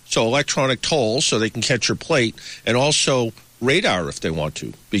tolling, so electronic tolls, so they can catch your plate, and also radar if they want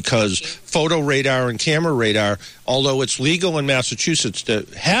to, because photo radar and camera radar, although it's legal in Massachusetts to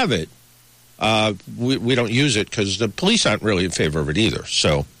have it, we don't use it because the police aren't really in favor of it either.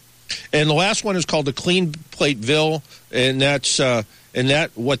 So, and the last one is called the Clean Plate Bill, and that's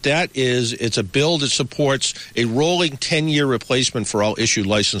what that is, it's a bill that supports a rolling 10-year replacement for all issued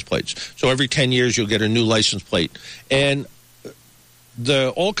license plates. So every 10 years you'll get a new license plate. And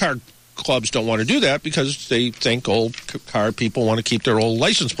the old car clubs don't want to do that because they think old car people want to keep their old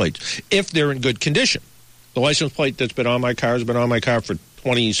license plates if they're in good condition. The license plate that's been on my car has been on my car for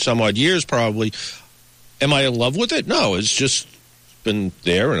 20-some-odd years probably. Am I in love with it? No, it's just been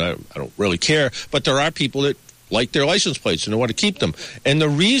there, and I don't really care. But there are people that like their license plates and they want to keep them. And the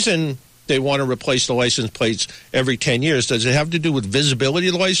reason they want to replace the license plates every 10 years, does it have to do with visibility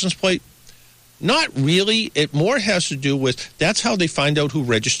of the license plate? Not really. It more has to do with that's how they find out who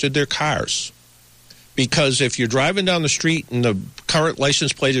registered their cars. Because if you're driving down the street and the current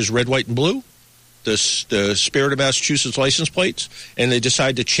license plate is red, white, and blue, the Spirit of Massachusetts license plates, and they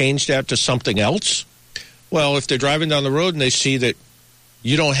decide to change that to something else, well, if they're driving down the road and they see that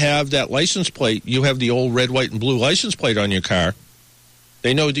you don't have that license plate, you have the old red, white, and blue license plate on your car,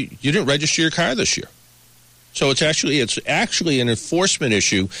 they know that you didn't register your car this year. So it's actually an enforcement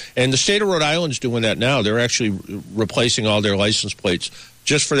issue, and the state of Rhode Island's doing that now. They're actually replacing all their license plates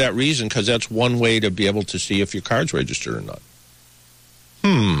just for that reason, because that's one way to be able to see if your car's registered or not.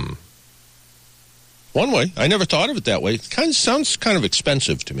 One way. I never thought of it that way. It sounds kind of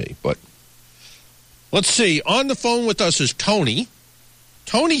expensive to me, but let's see. On the phone with us is Tony.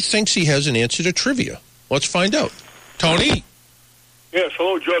 Tony thinks he has an answer to trivia. Let's find out. Tony? Yes,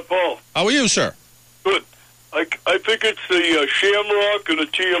 hello, John Paul. How are you, sir? Good. I think it's the Shamrock and the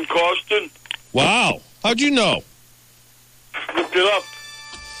T.M. Costin. Wow. How'd you know? Looked it up.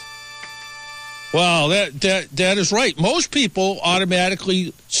 Wow, that is right. Most people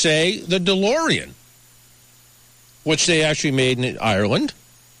automatically say the DeLorean, which they actually made in Ireland.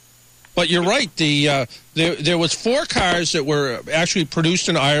 But you're right. There was 4 cars that were actually produced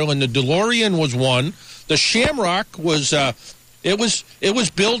in Ireland. The DeLorean was one. The Shamrock was it was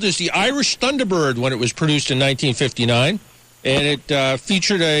billed as the Irish Thunderbird when it was produced in 1959, and it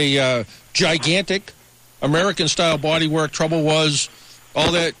featured a gigantic American-style bodywork. Trouble was,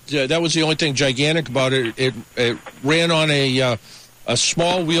 all that was the only thing gigantic about it. It ran on a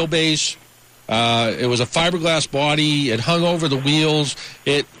small wheelbase. It was a fiberglass body. It hung over the wheels.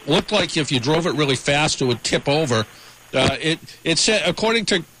 It looked like if you drove it really fast, it would tip over. It said, according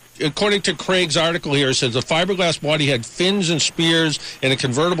to Craig's article here, it says the fiberglass body had fins and spears and a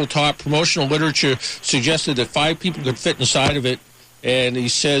convertible top. Promotional literature suggested that 5 people could fit inside of it. And he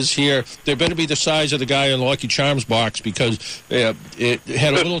says here, they better be the size of the guy in the Lucky Charms box because it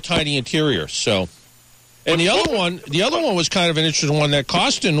had a little tiny interior. So, and the other one was kind of an interesting one. That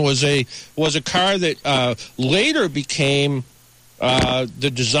Costin was a car that later became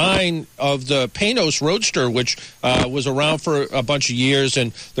the design of the Panos Roadster, which was around for a bunch of years.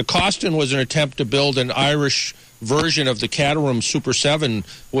 And the Costin was an attempt to build an Irish version of the Caterham Super 7,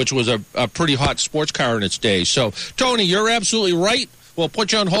 which was a pretty hot sports car in its day. So, Tony, you're absolutely right. We'll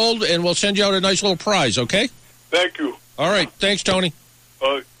put you on hold, and we'll send you out a nice little prize, okay? Thank you. All right. Thanks, Tony.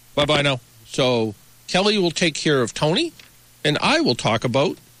 Bye. Bye-bye now. So, Kelly will take care of Tony, and I will talk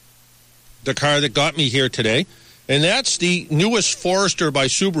about the car that got me here today, and that's the newest Forester by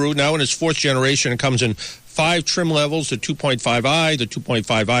Subaru, now in its 4th generation. It comes in 5 trim levels, the 2.5i, the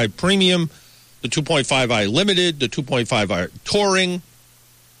 2.5i Premium, the 2.5i Limited, the 2.5i Touring,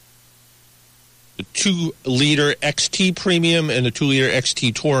 the 2-liter XT Premium, and the 2-liter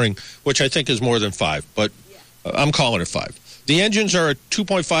XT Touring, which I think is more than 5, but I'm calling it 5. The engines are a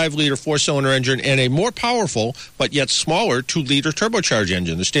 2.5-liter 4-cylinder engine and a more powerful but yet smaller 2-liter turbocharged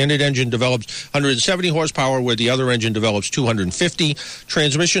engine. The standard engine develops 170 horsepower, where the other engine develops 250.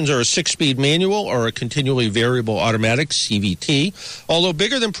 Transmissions are a 6-speed manual or a continually variable automatic, CVT. Although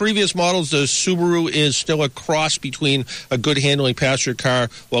bigger than previous models, the Subaru is still a cross between a good handling passenger car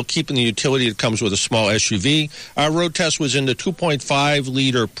while keeping the utility that comes with a small SUV. Our road test was in the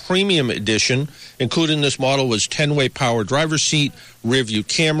 2.5-liter Premium Edition. Included in this model was 10-way power driver's seat, rear view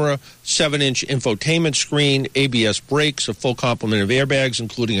camera, 7-inch infotainment screen, ABS brakes, a full complement of airbags,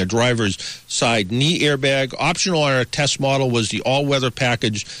 including a driver's side knee airbag. Optional on our test model was the all-weather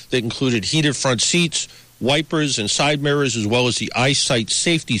package that included heated front seats, wipers, and side mirrors, as well as the eyesight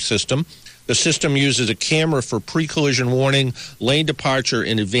safety system. The system uses a camera for pre-collision warning, lane departure,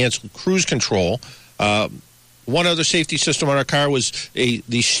 and advanced cruise control. One other safety system on our car was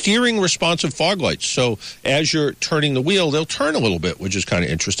the steering responsive fog lights. So as you're turning the wheel, they'll turn a little bit, which is kind of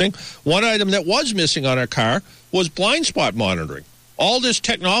interesting. One item that was missing on our car was blind spot monitoring. All this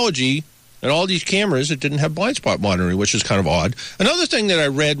technology and all these cameras, it didn't have blind spot monitoring, which is kind of odd. Another thing that I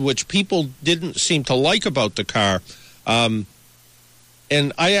read, which people didn't seem to like about the car, and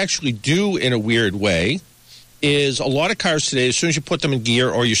I actually do in a weird way, is a lot of cars today, as soon as you put them in gear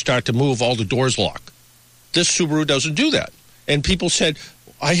or you start to move, all the doors lock. This Subaru doesn't do that. And people said,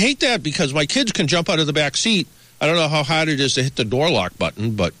 I hate that because my kids can jump out of the back seat. I don't know how hard it is to hit the door lock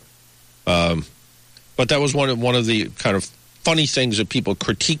button, but that was one of the kind of funny things that people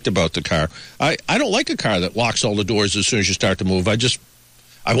critiqued about the car. I don't like a car that locks all the doors as soon as you start to move. I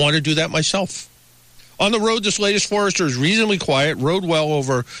want to do that myself. On the road, this latest Forester is reasonably quiet, rode well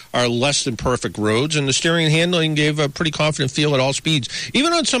over our less than perfect roads, and the steering and handling gave a pretty confident feel at all speeds.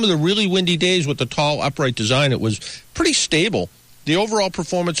 Even on some of the really windy days with the tall, upright design, it was pretty stable. The overall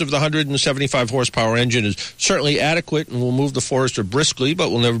performance of the 175 horsepower engine is certainly adequate and will move the Forester briskly, but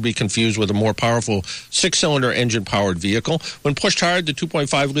will never be confused with a more powerful 6-cylinder engine-powered vehicle. When pushed hard, the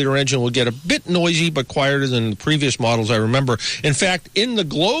 2.5-liter engine will get a bit noisy, but quieter than the previous models I remember. In fact, in the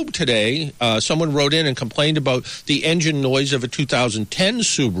Globe today, someone wrote in and complained about the engine noise of a 2010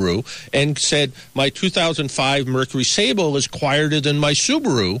 Subaru and said, my 2005 Mercury Sable is quieter than my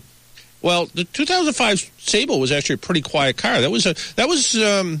Subaru. Well, the 2005 Sable was actually a pretty quiet car. Was it a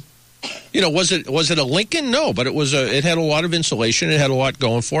Lincoln? No, but it had a lot of insulation. It had a lot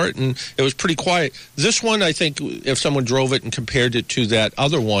going for it, and it was pretty quiet. This one, I think, if someone drove it and compared it to that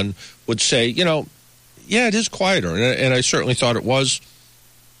other one, would say, yeah, it is quieter, and I certainly thought it was.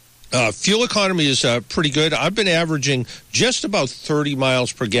 Fuel economy is pretty good. I've been averaging just about 30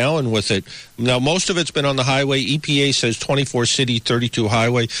 miles per gallon with it. Now, most of it's been on the highway. EPA says 24 city, 32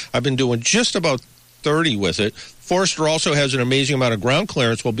 highway. I've been doing just about 30 with it. Forester also has an amazing amount of ground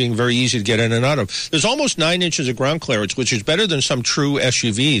clearance while being very easy to get in and out of. There's almost 9 inches of ground clearance, which is better than some true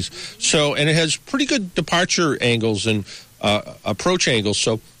SUVs. So, and it has pretty good departure angles and approach angles.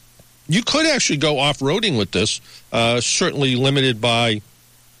 So you could actually go off-roading with this, certainly limited by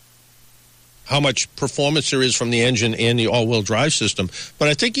how much performance there is from the engine and the all-wheel drive system. But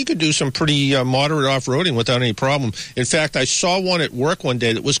I think you could do some pretty moderate off-roading without any problem. In fact, I saw one at work one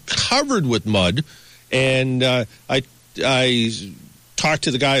day that was covered with mud, and I talked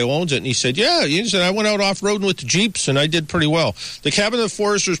to the guy who owns it, and he said, he said, I went out off-roading with the Jeeps, and I did pretty well. The cabin of the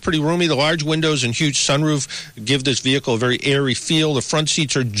Forester is pretty roomy. The large windows and huge sunroof give this vehicle a very airy feel. The front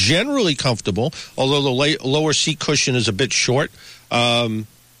seats are generally comfortable, although the lower seat cushion is a bit short. My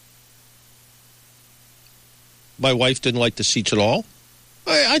wife didn't like the seats at all.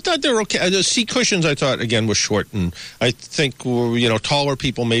 I thought they were okay. The seat cushions, I thought, again, were short, and I think, taller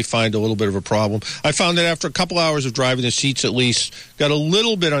people may find a little bit of a problem. I found that after a couple hours of driving, the seats at least got a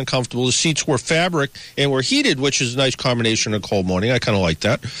little bit uncomfortable. The seats were fabric and were heated, which is a nice combination on a cold morning. I kind of like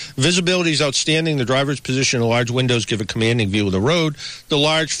that. Visibility is outstanding. The driver's position and large windows give a commanding view of the road. The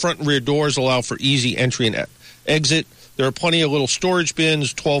large front and rear doors allow for easy entry and exit. There are plenty of little storage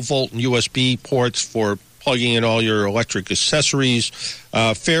bins, 12-volt and USB ports for plugging in all your electric accessories,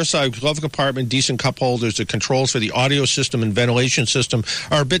 fair-sized glove compartment, decent cup holders. The controls for the audio system and ventilation system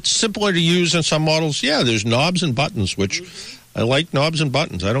are a bit simpler to use in some models. Yeah, there's knobs and buttons, which I like knobs and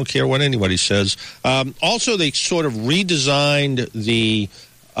buttons. I don't care what anybody says. Also, they sort of redesigned the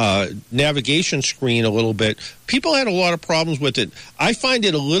navigation screen a little bit. People had a lot of problems with it. I find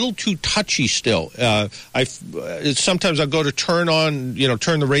it a little too touchy still. Sometimes I'll go to turn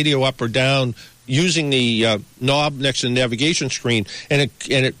the radio up or down using the knob next to the navigation screen, and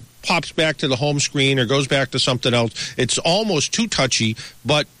it pops back to the home screen or goes back to something else. It's almost too touchy,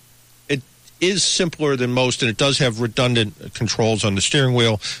 but it is simpler than most, and it does have redundant controls on the steering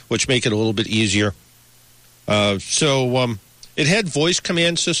wheel, which make it a little bit easier. It had voice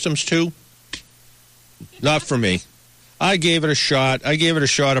command systems, too. Not for me. I gave it a shot.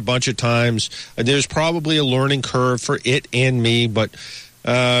 A bunch of times. There's probably a learning curve for it and me, but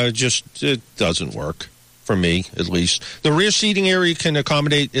it doesn't work for me, at least. The rear seating area can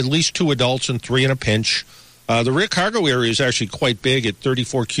accommodate at least 2 adults and 3 in a pinch. The rear cargo area is actually quite big at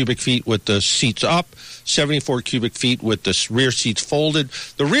 34 cubic feet with the seats up, 74 cubic feet with the rear seats folded.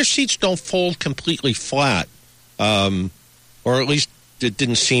 The rear seats don't fold completely flat, or at least it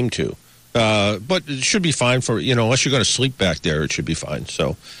didn't seem to. But it should be fine for, unless you're going to sleep back there, it should be fine.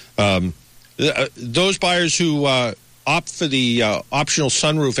 So those buyers who opt for the optional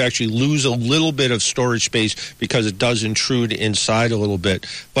sunroof actually lose a little bit of storage space because it does intrude inside a little bit.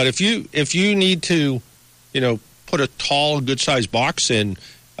 But if you need to, put a tall, good-sized box in,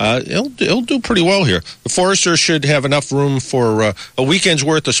 it'll do pretty well here. The Forester should have enough room for a weekend's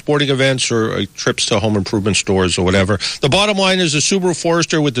worth of sporting events or trips to home improvement stores or whatever. The bottom line is the Subaru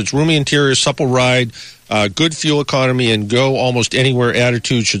Forester with its roomy interior, supple ride, good fuel economy, and go almost anywhere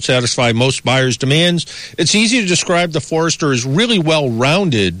attitude should satisfy most buyers' demands. It's easy to describe the Forester as really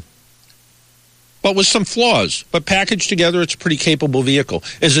well-rounded, but with some flaws. But packaged together, it's a pretty capable vehicle.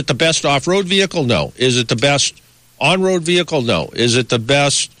 Is it the best off-road vehicle? No. Is it the best on-road vehicle? No. Is it the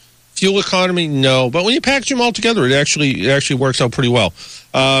best fuel economy? No. But when you package them all together, it actually works out pretty well.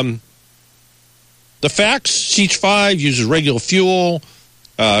 The facts: seats 5, uses regular fuel,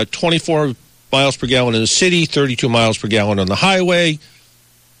 24 miles per gallon in the city, 32 miles per gallon on the highway.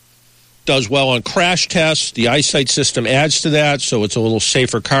 Does well on crash tests. The eyesight system adds to that, so it's a little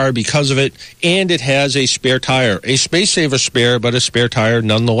safer car because of it. And it has a spare tire. A space-saver spare, but a spare tire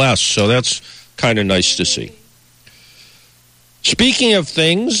nonetheless. So that's kind of nice to see. Speaking of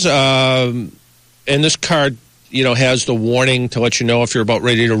things, and this car, has the warning to let you know if you're about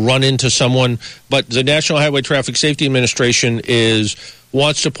ready to run into someone. But the National Highway Traffic Safety Administration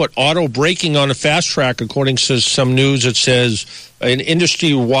wants to put auto braking on a fast track. According to some news, it says an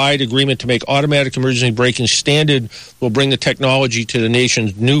industry-wide agreement to make automatic emergency braking standard will bring the technology to the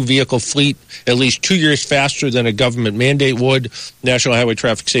nation's new vehicle fleet at least 2 years faster than a government mandate would. National Highway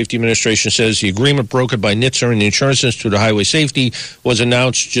Traffic Safety Administration says the agreement brokered by NHTSA and the Insurance Institute of Highway Safety was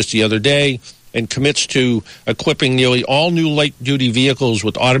announced just the other day and commits to equipping nearly all new light-duty vehicles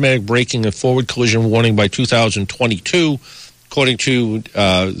with automatic braking and forward collision warning by 2022. According to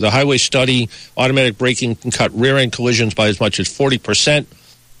the highway study, automatic braking can cut rear-end collisions by as much as 40%,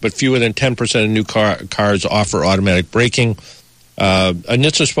 but fewer than 10% of new cars offer automatic braking. A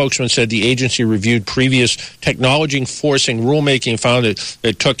NHTSA spokesman said the agency reviewed previous technology-enforcing rulemaking and found that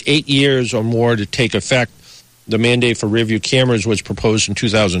it took 8 years or more to take effect. The mandate for rear-view cameras was proposed in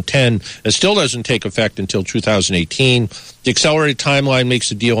 2010 and still doesn't take effect until 2018. The accelerated timeline makes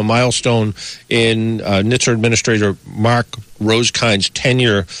the deal a milestone in NHTSA Administrator Mark Rosekind's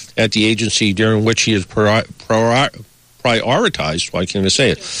tenure at the agency, during which he has prioritized, well, I can't even say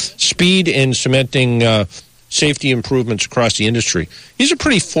it, speed in cementing safety improvements across the industry. He's a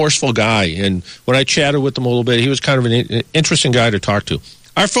pretty forceful guy, and when I chatted with him a little bit, he was kind of an interesting guy to talk to.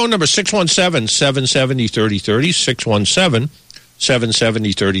 Our phone number is 617-770-3030,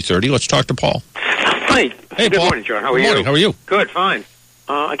 617-770-3030. Let's talk to Paul. Hi. Hey, Good Paul. morning, John. How are you? Good morning. How are you? Good, fine.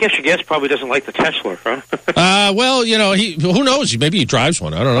 I guess your guest probably doesn't like the Tesla, huh? Well, who knows? Maybe he drives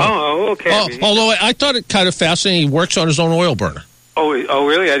one. I don't know. Oh, okay. Although I thought it kind of fascinating. He works on his own oil burner. Oh,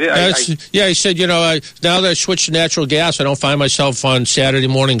 really? I did. He said, now that I switched to natural gas, I don't find myself on Saturday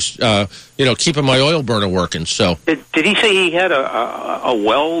mornings, keeping my oil burner working. So did he say he had a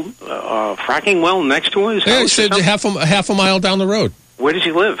well, fracking well next to his house? Yeah, he said half a mile down the road. Where does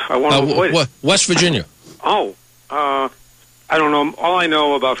he live? I want to avoid it. West Virginia. Oh, I don't know. All I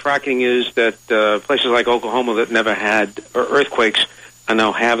know about fracking is that places like Oklahoma that never had earthquakes are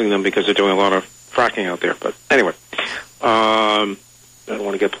now having them because they're doing a lot of fracking out there. But anyway, I don't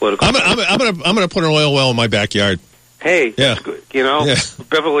want to get political. I'm gonna put an oil well in my backyard. Hey, yeah, good.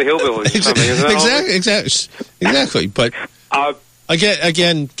 Beverly Hillbillies. Exactly. But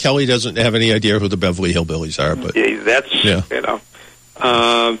again, Kelly doesn't have any idea who the Beverly Hillbillies are. But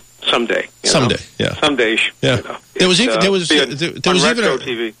someday. Yeah. Someday. Yeah. There was even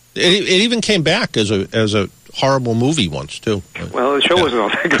TV. It even came back as a horrible movie once too. Well, the show wasn't all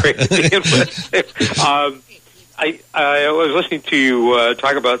that great. I was listening to you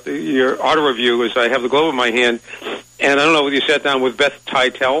talk about your auto review as I have the Globe in my hand, and I don't know whether you sat down with Beth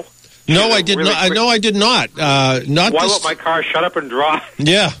Teitel. No, I did not. No, I did not. Why let my car shut up and drive?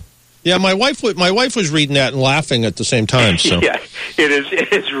 Yeah. Yeah, my wife was reading that and laughing at the same time. So yeah, it is.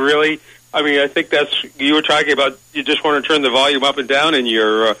 It's really. I mean, I think that's you were talking about. You just want to turn the volume up and down in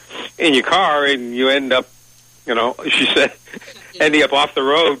your car, and you end up, she said, ending up off the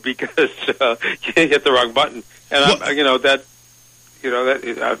road because you hit the wrong button. And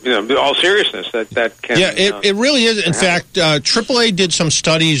all seriousness, that can. Yeah, it really is. In fact, AAA did some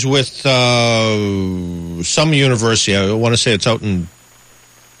studies with some university. I want to say it's out in.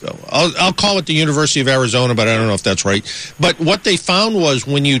 I'll call it the University of Arizona, but I don't know if that's right. But what they found was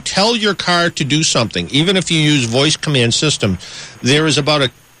when you tell your car to do something, even if you use voice command system, there is about a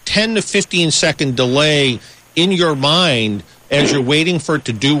 10 to 15 second delay in your mind as you're waiting for it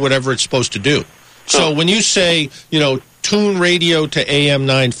to do whatever it's supposed to do. So when you say, tune radio to AM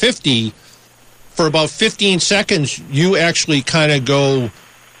 950, for about 15 seconds, you actually kind of go,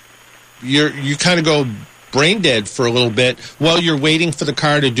 you kind of go brain dead for a little bit while you're waiting for the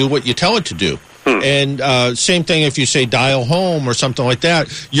car to do what you tell it to do. And same thing if you say dial home or something like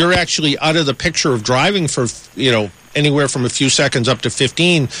that, you're actually out of the picture of driving for, anywhere from a few seconds up to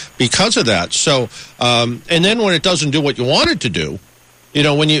 15 because of that. So, and then when it doesn't do what you want it to do,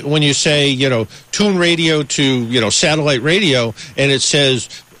 when you say, tune radio to, satellite radio, and it says,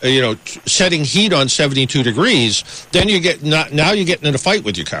 setting heat on 72 degrees, then now you're getting in a fight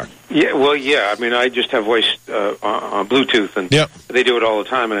with your car. Yeah, well, yeah. I mean, I just have voice on Bluetooth, and they do it all the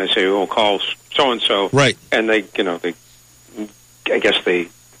time. And I say, "Oh, call so and so," right? And I guess they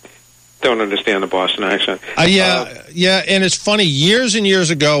don't understand the Boston accent. Yeah, and it's funny. Years and years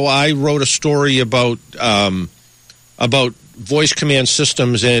ago, I wrote a story about voice command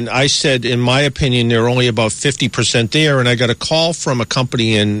systems, and I said, in my opinion, they're only about 50% there. And I got a call from a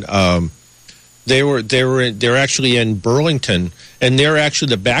company in they're actually in Burlington, and they're actually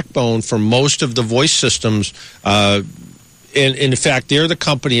the backbone for most of the voice systems. And in fact, they're the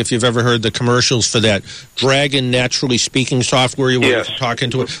company, if you've ever heard the commercials for that Dragon naturally speaking software you were talking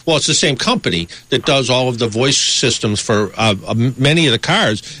to it. Well, it's the same company that does all of the voice systems for many of the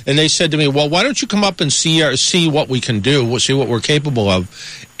cars. And they said to me, well, why don't you come up and see what we can do, see what we're capable of.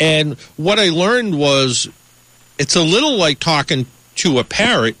 And what I learned was it's a little like talking to a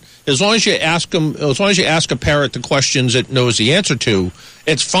parrot. As long as you ask a parrot the questions it knows the answer to,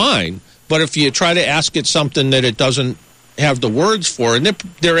 it's fine. But if you try to ask it something that it doesn't have the words for, and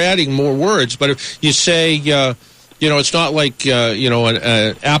they're adding more words. But if you say, it's not like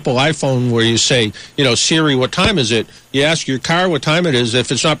an Apple iPhone where you say, Siri, what time is it? You ask your car what time it is.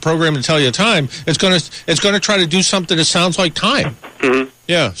 If it's not programmed to tell you time, it's going to try to do something that sounds like time. Mm-hmm.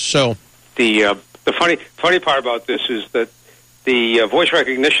 Yeah. So the funny part about this is that the voice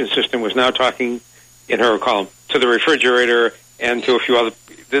recognition system was now talking in her column to the refrigerator and to a few other.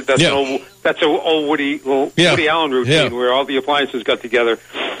 That's an old Woody Allen routine where all the appliances got together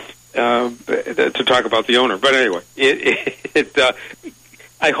to talk about the owner. But anyway,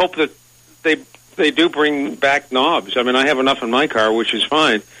 I hope that they do bring back knobs. I mean, I have enough in my car, which is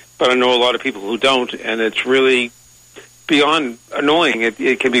fine, but I know a lot of people who don't, and it's really beyond annoying.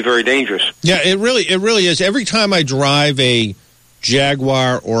 It can be very dangerous. Yeah, it really is. Every time I drive a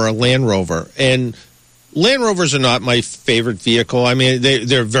Jaguar or a Land Rover, and Land Rovers are not my favorite vehicle. I mean,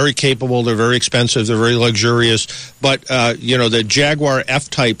 they're very capable. They're very expensive. They're very luxurious. But, the Jaguar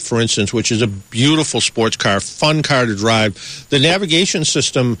F-Type, for instance, which is a beautiful sports car, fun car to drive, the navigation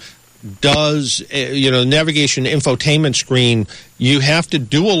system does, navigation infotainment screen, you have to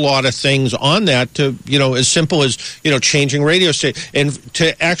do a lot of things on that to, as simple as, changing radio station. And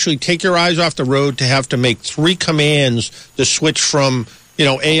to actually take your eyes off the road, to have to make 3 commands to switch from,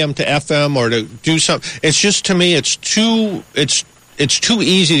 AM to FM or to do something. It's just, to me, it's too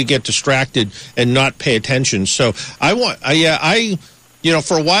easy to get distracted and not pay attention. So for a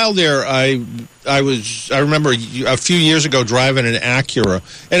while there, I remember a few years ago driving an Acura,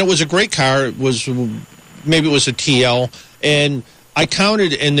 and it was a great car. It was, maybe it was a TL, and I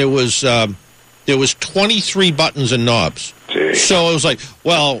counted, and there was 23 buttons and knobs. Jeez. So I was like,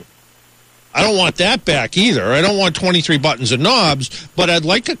 well, I don't want that back either. I don't want 23 buttons and knobs, but I'd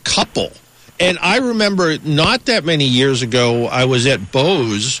like a couple. And I remember not that many years ago, I was at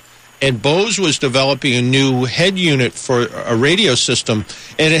Bose, and Bose was developing a new head unit for a radio system,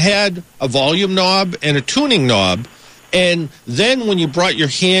 and it had a volume knob and a tuning knob. And then when you brought your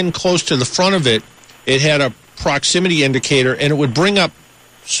hand close to the front of it, it had a proximity indicator, and it would bring up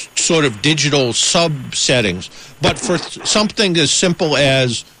sort of digital sub-settings. But for something as simple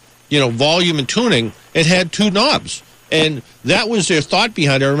as, volume and tuning, it had 2 knobs. And that was their thought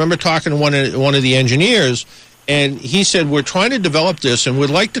behind it. I remember talking to one of the engineers, and he said, we're trying to develop this, and we'd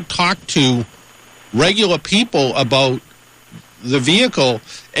like to talk to regular people about the vehicle,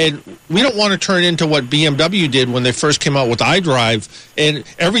 and we don't want to turn into what BMW did when they first came out with iDrive, and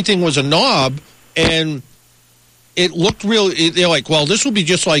everything was a knob, and it looked they're like, well, this will be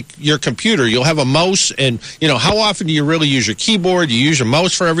just like your computer. You'll have a mouse, and, how often do you really use your keyboard? You use your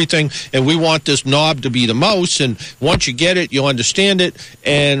mouse for everything, and we want this knob to be the mouse, and once you get it, you'll understand it,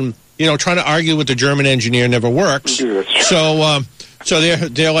 and, trying to argue with the German engineer never works. So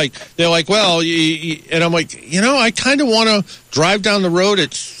they're like, well, and I'm like, I kind of want to drive down the road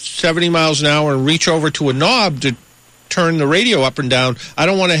at 70 miles an hour and reach over to a knob to turn the radio up and down. I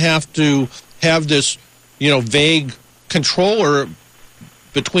don't want to have this, vague controller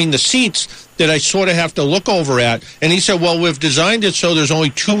between the seats that I sort of have to look over at. And he said, well, we've designed it so there's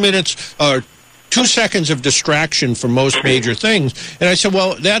only 2 minutes or 2 seconds of distraction for most major things. And I said,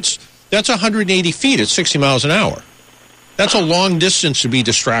 well, that's 180 feet at 60 miles an hour. That's a long distance to be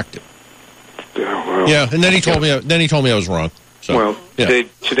distracted. Yeah, well, yeah, and then he told me I was wrong. So, well, yeah.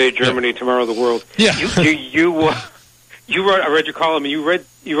 today Germany, tomorrow the world. Yeah. You wrote. I read your column, and you wrote.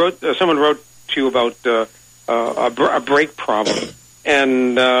 Someone wrote to you about a brake problem,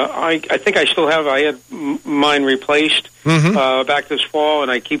 and I think I still have. I had mine replaced back this fall, and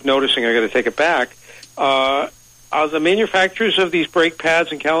I keep noticing I got to take it back. Are the manufacturers of these brake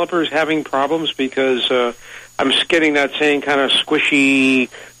pads and calipers having problems? Because I'm getting that same kind of squishy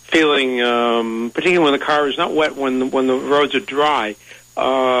feeling, particularly when the car is not wet, when the roads are dry.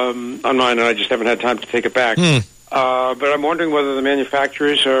 On mine, and I just haven't had time to take it back. But I'm wondering whether the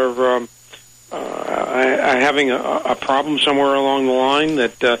manufacturers are having a problem somewhere along the line,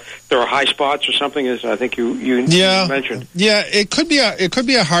 that there are high spots or something, as I think you mentioned. Yeah, it could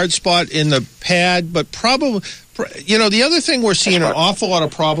be a hard spot in the pad, but probably, the other thing we're seeing an awful lot of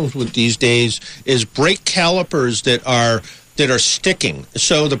problems with these days is brake calipers that are sticking.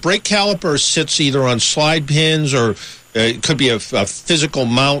 So the brake caliper sits either on slide pins, or it could be a physical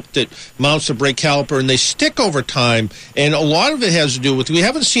mount that mounts the brake caliper, and they stick over time. And a lot of it has to do with, we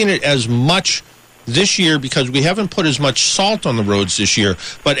haven't seen it as much this year because we haven't put as much salt on the roads this year.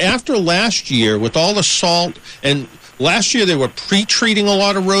 But after last year, with all the salt, and last year they were pre-treating a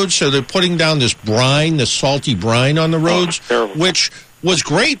lot of roads, so they're putting down this brine, this salty brine on the roads, which was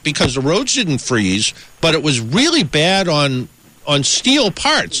great because the roads didn't freeze, but it was really bad on steel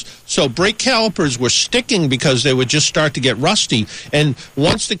parts. So brake calipers were sticking because they would just start to get rusty. And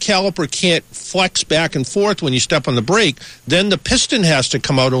once the caliper can't flex back and forth when you step on the brake, then the piston has to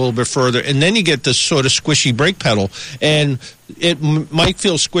come out a little bit further, and then you get this sort of squishy brake pedal. And it might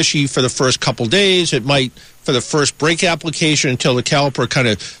feel squishy for the first couple days. It might for the first brake application until the caliper kind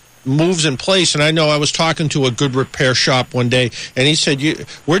of moves in place. And I know I was talking to a good repair shop one day, and he said,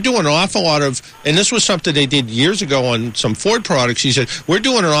 we're doing an awful lot of, and this was something they did years ago on some Ford products. He said, we're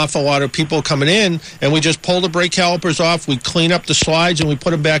doing an awful lot of people coming in, and we just pull the brake calipers off, we clean up the slides, and we put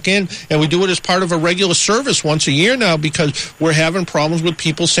them back in, and we do it as part of a regular service once a year now, because we're having problems with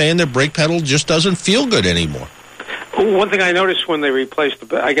people saying their brake pedal just doesn't feel good anymore. One thing I noticed when they replaced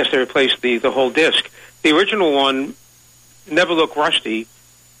the whole disc, the original one never looked rusty.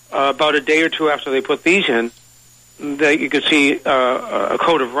 About a day or two after they put these in, you could see a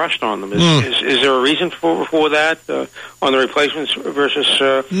coat of rust on them. Is there a reason for that on the replacements versus?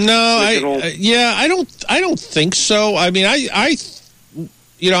 No, I don't think so. I mean,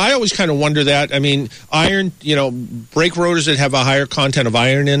 I always kind of wonder that. I mean, iron, brake rotors that have a higher content of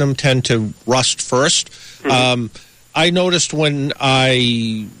iron in them tend to rust first. Mm-hmm. I noticed when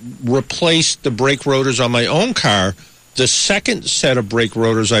I replaced the brake rotors on my own car, the second set of brake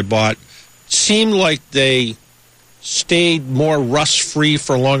rotors I bought seemed like they stayed more rust-free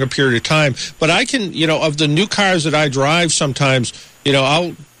for a longer period of time. But I can, of the new cars that I drive sometimes,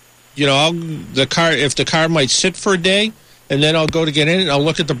 if the car might sit for a day, and then I'll go to get in it, and I'll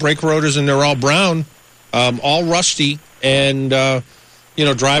look at the brake rotors, and they're all brown, all rusty, and,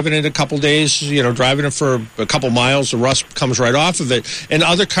 driving it a couple days, driving it for a couple miles, the rust comes right off of it. And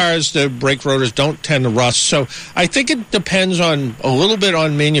other cars, the brake rotors don't tend to rust. So I think it depends a little bit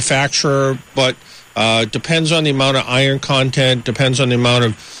on manufacturer, but depends on the amount of iron content, depends on the amount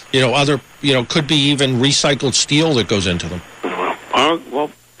of, could be even recycled steel that goes into them.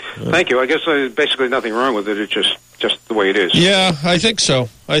 Thank you. I guess there's basically nothing wrong with it. It's just the way it is. Yeah, I think so.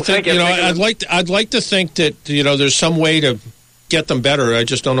 I think I'd like to think that there's some way to get them better. I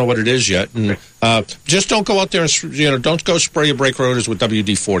just don't know what it is yet. And just don't go out there and don't go spray your brake rotors with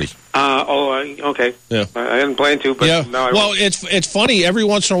WD-40. Okay. Yeah, I hadn't planned to, but now I will. It's funny. Every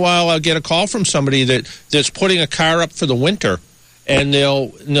once in a while, I'll get a call from somebody that's putting a car up for the winter, and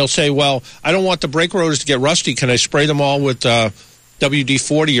they'll say, "Well, I don't want the brake rotors to get rusty. Can I spray them all with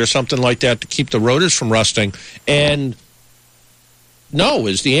WD-40 or something like that to keep the rotors from rusting?" And no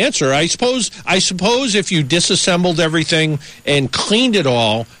is the answer. I suppose if you disassembled everything and cleaned it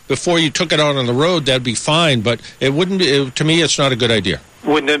all before you took it out on the road, that'd be fine. But it wouldn't. To me, it's not a good idea.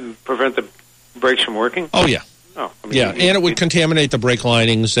 Wouldn't it prevent the brakes from working? Oh yeah. Oh, and it would contaminate the brake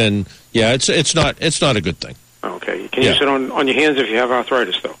linings, and it's not a good thing. Okay. Can you sit on your hands if you have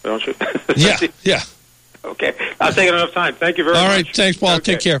arthritis, though? Don't you? Yeah. Okay. I've taken enough time. Thank you very much. All right. Thanks, Paul.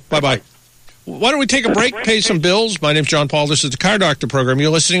 Okay. Take care. Bye-bye. Why don't we take a break, pay some bills? My name's John Paul. This is the Car Doctor program. You're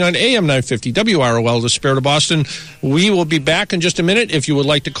listening on AM 950 WROL, the Spirit of Boston. We will be back in just a minute. If you would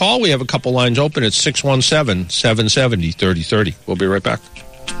like to call, we have a couple lines open at 617-770-3030. We'll be right back.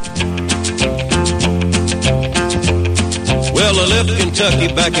 Well, I left Kentucky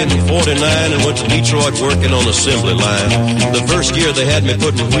back in 49 and went to Detroit working on assembly line. The first year they had me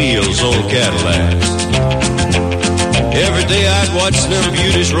putting wheels on Cadillacs. Every day I'd watch them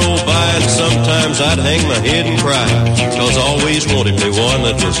beauties roll by, and sometimes I'd hang my head and cry, 'cause I always wanted me one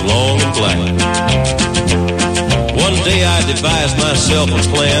that was long and black. One day I devised myself a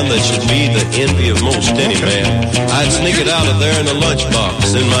plan that should be the envy of most any man. I'd sneak it out of there in a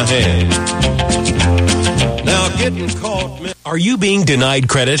lunchbox in my hand. Now getting caught... Are you being denied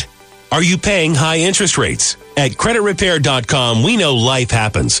credit? Are you paying high interest rates? At CreditRepair.com, we know life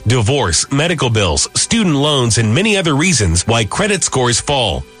happens. Divorce, medical bills, student loans, and many other reasons why credit scores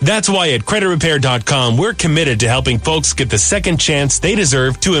fall. That's why at CreditRepair.com, we're committed to helping folks get the second chance they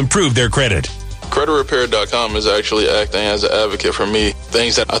deserve to improve their credit. CreditRepair.com is actually acting as an advocate for me.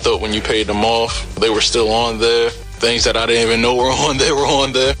 Things that I thought when you paid them off, they were still on there. Things that I didn't even know were on, they were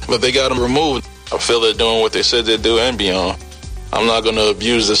on there, but they got them removed. I feel they're doing what they said they'd do and beyond. I'm not going to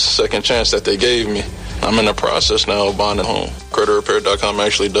abuse this second chance that they gave me. I'm in the process now of buying a home. CreditRepair.com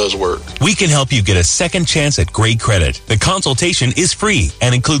actually does work. We can help you get a second chance at great credit. The consultation is free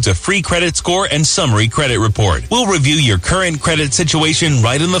and includes a free credit score and summary credit report. We'll review your current credit situation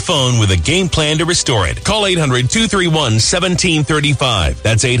right on the phone with a game plan to restore it. Call 800-231-1735.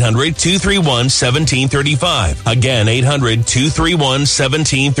 That's 800-231-1735. Again,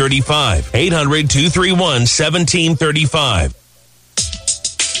 800-231-1735. 800-231-1735.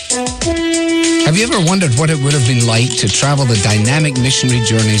 Have you ever wondered what it would have been like to travel the dynamic missionary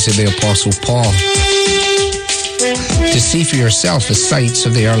journeys of the Apostle Paul? To see for yourself the sights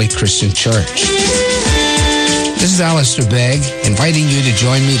of the early Christian church. This is Alistair Begg, inviting you to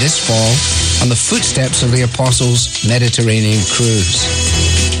join me this fall on the footsteps of the Apostles' Mediterranean cruise.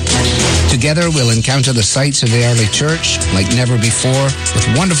 Together we'll encounter the sights of the early church like never before, with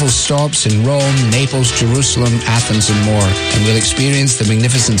wonderful stops in Rome, Naples, Jerusalem, Athens, and more. And we'll experience the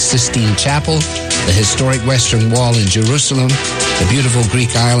magnificent Sistine Chapel, the historic Western Wall in Jerusalem, the beautiful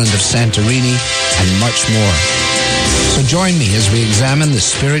Greek island of Santorini, and much more. So join me as we examine the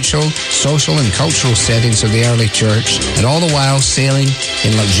spiritual, social, and cultural settings of the early church, and all the while sailing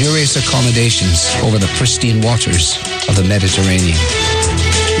in luxurious accommodations over the pristine waters of the Mediterranean.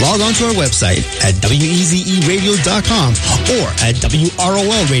 Log on to our website at wezeradio.com or at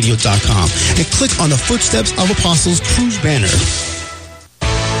wrolradio.com and click on the Footsteps of Apostles cruise banner.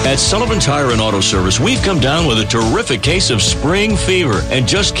 At Sullivan Tire and Auto Service, we've come down with a terrific case of spring fever and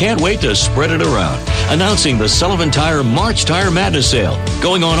just can't wait to spread it around. Announcing the Sullivan Tire March Tire Madness Sale,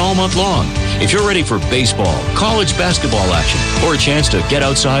 going on all month long. If you're ready for baseball, college basketball action, or a chance to get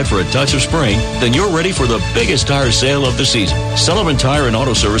outside for a touch of spring, then you're ready for the biggest tire sale of the season. Sullivan Tire and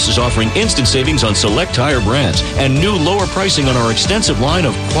Auto Service is offering instant savings on select tire brands and new lower pricing on our extensive line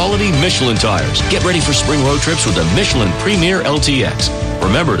of quality Michelin tires. Get ready for spring road trips with the Michelin Premier LTX.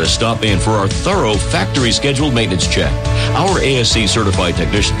 Remember to stop in for our thorough factory scheduled maintenance check. Our ASC certified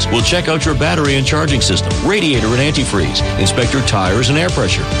technicians will check out your battery and charging system, radiator and antifreeze, inspect your tires and air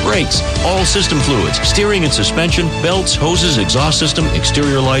pressure, brakes, all system fluids, steering and suspension, belts, hoses, exhaust system,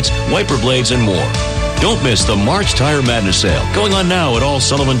 exterior lights, wiper blades, and more. Don't miss the March Tire Madness Sale, going on now at all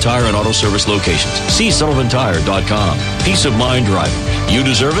Sullivan Tire and Auto Service locations. See sullivantire.com. Peace of mind driving. You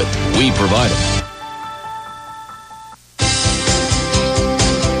deserve it. We provide it.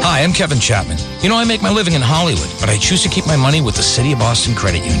 Hi, I'm Kevin Chapman. You know, I make my living in Hollywood, but I choose to keep my money with the City of Boston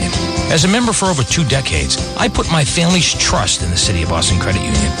Credit Union. As a member for over 2 decades, I put my family's trust in the City of Boston Credit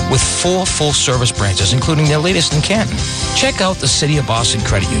Union with 4 full-service branches, including their latest in Canton. Check out the City of Boston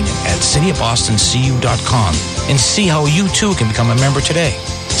Credit Union at cityofbostoncu.com and see how you, too, can become a member today.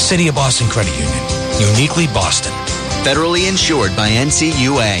 City of Boston Credit Union. Uniquely Boston. Federally insured by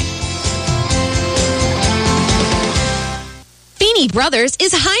NCUA. Feeney Brothers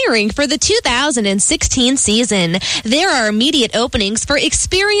is hiring for the 2016 season. There are immediate openings for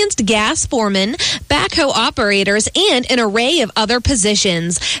experienced gas foremen, backhoe operators, and an array of other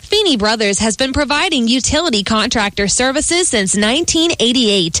positions. Feeney Brothers has been providing utility contractor services since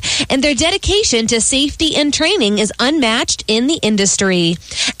 1988, and their dedication to safety and training is unmatched in the industry.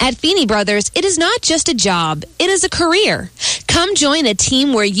 At Feeney Brothers, it is not just a job, it is a career. Come join a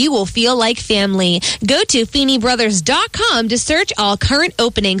team where you will feel like family. Go to FeeneyBrothers.com to search all current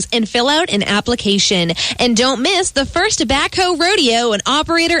openings and fill out an application. And don't miss the first backhoe rodeo and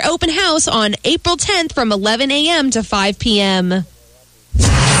operator open house on April 10th from 11 a.m. to 5 p.m.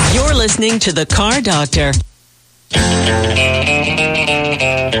 You're listening to The Car Doctor.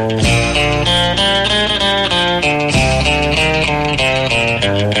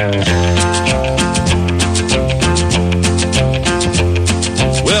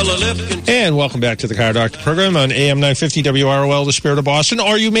 And welcome back to the Car Doctor program on AM 950 WROL, the Spirit of Boston.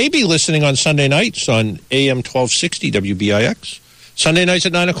 Or you may be listening on Sunday nights on AM 1260 WBIX. Sunday nights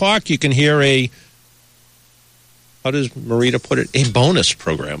at 9 o'clock, you can hear a, how does Marita put it, a bonus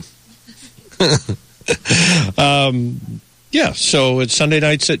program. Yeah, so it's Sunday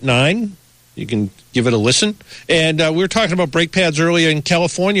nights at 9. You can give it a listen. And we were talking about brake pads earlier. In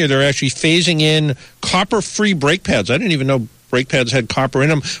California, they're actually phasing in copper-free brake pads. I didn't even know brake pads had copper in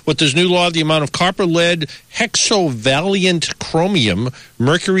them. With this new law, the amount of copper, lead, hexavalent chromium,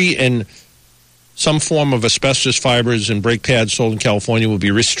 mercury, and some form of asbestos fibers in brake pads sold in California will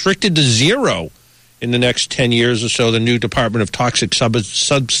be restricted to 0 in the next 10 years or so. The new Department of Toxic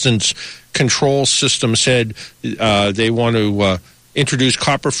Substance Control System said they want to introduce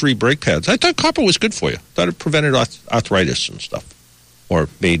copper-free brake pads. I thought copper was good for you. I thought it prevented arthritis and stuff, or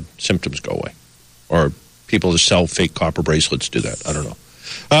made symptoms go away, or people that sell fake copper bracelets do that. I don't know.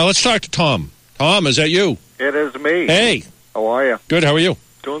 Let's talk to Tom. Tom, is that you? It is me. Hey. How are you? Good. How are you?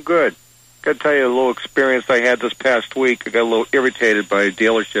 Doing good. Got to tell you a little experience I had this past week. I got a little irritated by a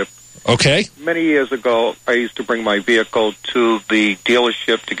dealership. Okay. Many years ago, I used to bring my vehicle to the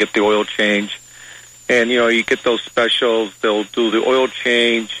dealership to get the oil change. And, you know, you get those specials. They'll do the oil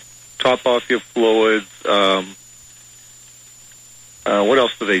change, top off your fluids. What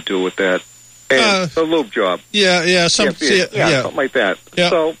else do they do with that? And a lube job. Yeah, something like that. Yeah.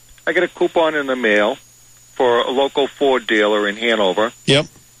 So I get a coupon in the mail for a local Ford dealer in Hanover. Yep.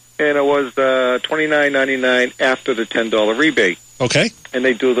 And it was $29.99 after the $10 rebate. Okay. And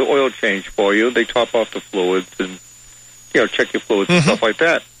they do the oil change for you. They top off the fluids and, you know, check your fluids and stuff like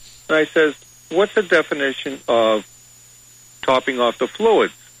that. And I says, what's the definition of topping off the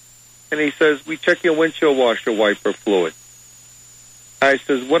fluids? And he says, we check your windshield washer wiper fluid. I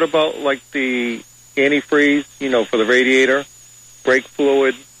says, what about like the antifreeze, you know, for the radiator, brake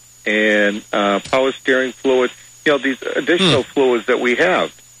fluid, and power steering fluid, you know, these additional fluids that we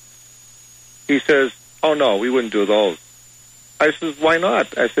have. He says, oh, no, we wouldn't do those. I says, why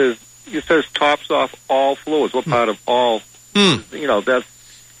not? I says, it says tops off all fluids. What part of all? You know, that's.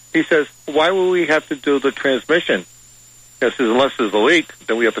 He says, why would we have to do the transmission? I says, unless there's a leak,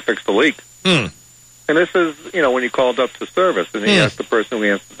 then we have to fix the leak. And this is, you know, when he called up to service, and he asked the person who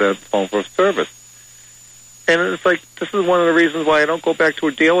answered the phone for service. And it's like, this is one of the reasons why I don't go back to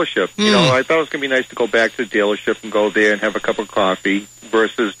a dealership. You know, I thought it was going to be nice to go back to a dealership and go there and have a cup of coffee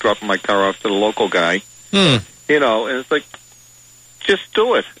versus dropping my car off to the local guy. You know, and it's like, just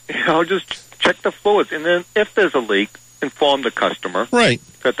do it. You know, just check the fluids. And then if there's a leak, inform the customer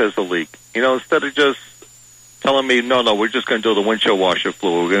that there's a leak. You know, instead of just telling me, no, we're just going to do the windshield washer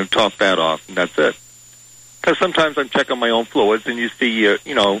fluid. We're going to top that off, and that's it. Because sometimes I'm checking my own fluids, and you see,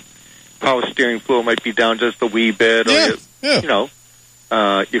 you know, power steering fluid might be down just a wee bit. Or, you know,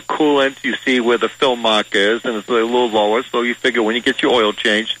 your coolant, you see where the fill mark is, and it's a little lower. So you figure when you get your oil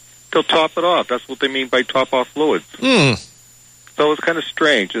changed, they'll top it off. That's what they mean by top-off fluids. So it's kind of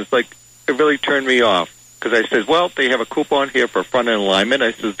strange. It's like, it really turned me off. Because I said, well, they have a coupon here for front-end alignment.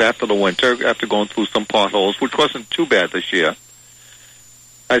 I said, after the winter, after going through some potholes, which wasn't too bad this year,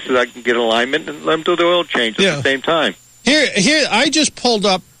 I said, I can get alignment and let them do the oil change at the same time. Here, I just pulled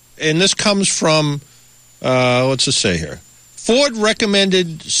up, and this comes from, what's it say here? Ford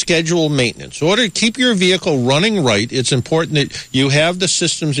recommended scheduled maintenance. In order to keep your vehicle running right, it's important that you have the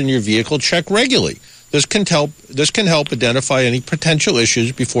systems in your vehicle checked regularly. This can help identify any potential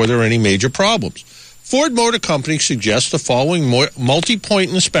issues before there are any major problems. Ford Motor Company suggests the following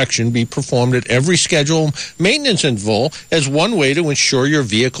multi-point inspection be performed at every scheduled maintenance interval as one way to ensure your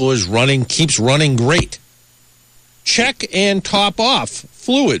vehicle keeps running great. Check and top off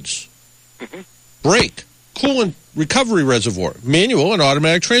fluids, brake, coolant recovery reservoir, manual and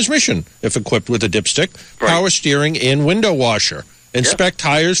automatic transmission if equipped with a dipstick, power steering and window washer. Inspect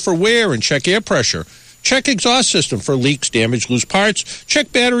tires for wear and check air pressure. Check exhaust system for leaks, damage, loose parts.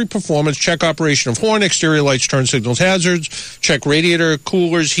 Check battery performance. Check operation of horn, exterior lights, turn signals, hazards. Check radiator,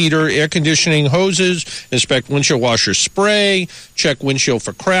 coolers, heater, air conditioning, hoses. Inspect windshield washer spray. Check windshield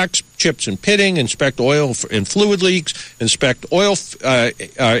for cracks, chips, and pitting. Inspect oil and fluid leaks. Inspect oil,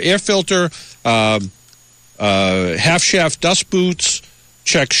 air filter, half-shaft dust boots.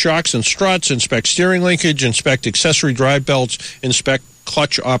 Check shocks and struts. Inspect steering linkage. Inspect accessory drive belts. Inspect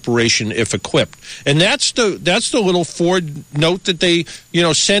clutch operation if equipped. And that's the little Ford note that they,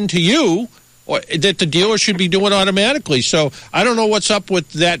 send to you, or that the dealer should be doing automatically. So I don't know what's up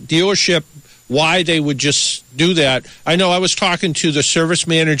with that dealership, why they would just do that. I know I was talking to the service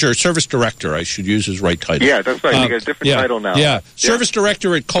director, I should use his right title. Yeah, that's right. They got a different title now. Yeah, service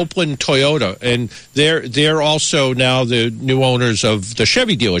director at Copeland Toyota, and they're also now the new owners of the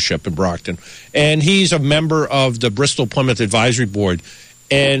Chevy dealership in Brockton. And he's a member of the Bristol Plymouth Advisory Board.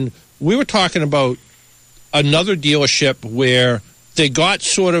 And we were talking about another dealership where they got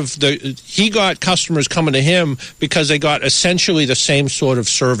he got customers coming to him because they got essentially the same sort of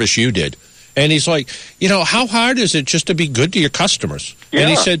service you did. And he's like, how hard is it just to be good to your customers? Yeah. And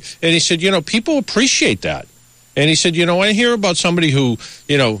he said, people appreciate that. And he said, I hear about somebody who,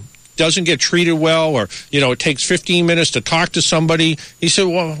 doesn't get treated well, or, it takes 15 minutes to talk to somebody. He said,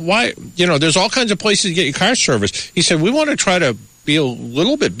 well, why? There's all kinds of places to get your car serviced. He said, we want to try to be a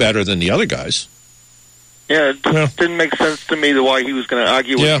little bit better than the other guys. Yeah, it didn't make sense to me why he was going to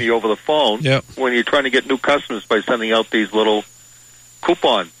argue with me over the phone when you're trying to get new customers by sending out these little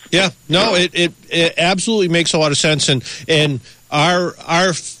coupons. Yeah, no, it absolutely makes a lot of sense, and our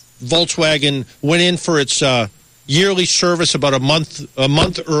Volkswagen went in for its yearly service about a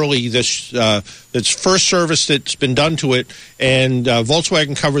month early. Its first service that's been done to it, and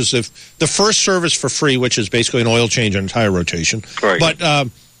Volkswagen covers the first service for free, which is basically an oil change and a tire rotation. Right.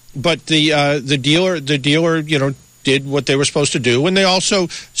 But the dealer, did what they were supposed to do, and they also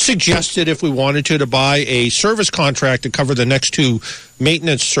suggested if we wanted to buy a service contract to cover the next two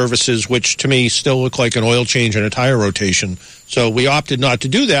maintenance services, which to me still look like an oil change and a tire rotation. So we opted not to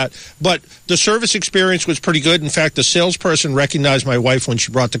do that, but the service experience was pretty good. In fact, the salesperson recognized my wife when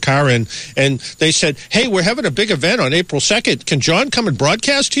she brought the car in, and they said, hey, we're having a big event on April 2nd. Can John come and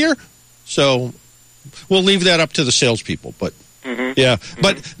broadcast here? So we'll leave that up to the salespeople, but... Mm-hmm. Yeah,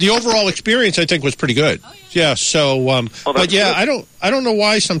 but the overall experience I think was pretty good. Oh, yeah. So, but yeah, good. I don't know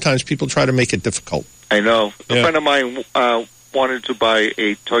why sometimes people try to make it difficult. I know. A friend of mine wanted to buy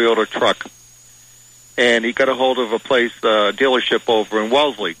a Toyota truck, and he got a hold of a dealership over in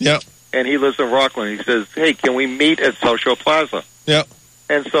Wellesley. Yeah. And he lives in Rockland. He says, "Hey, can we meet at South Shore Plaza?" Yeah.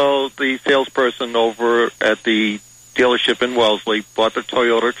 And so the salesperson over at the dealership in Wellesley brought the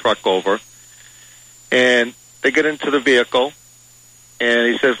Toyota truck over, and they get into the vehicle.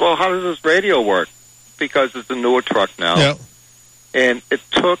 And he says, well, how does this radio work? Because it's a newer truck now. Yeah. And it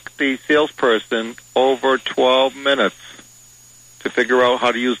took the salesperson over 12 minutes to figure out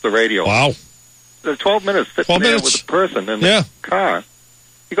how to use the radio. Wow. 12 minutes sitting there with a person in the car.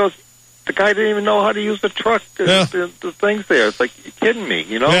 He goes, the guy didn't even know how to use the truck, the things there. It's like, you're kidding me,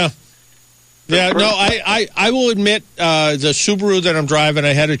 Yeah. Yeah, no, I will admit the Subaru that I'm driving,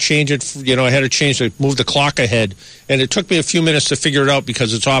 I had to change it. I had to move the clock ahead, and it took me a few minutes to figure it out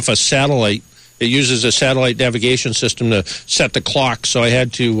because it's off a satellite. It uses a satellite navigation system to set the clock, so I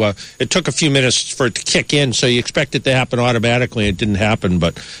had to. It took a few minutes for it to kick in, so you expect it to happen automatically. It didn't happen,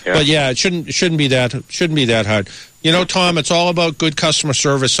 but it shouldn't be that hard. Tom, it's all about good customer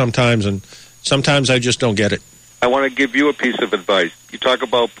service sometimes, and sometimes I just don't get it. I want to give you a piece of advice. You talk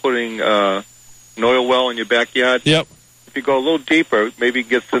about putting an oil well in your backyard. Yep. If you go a little deeper, maybe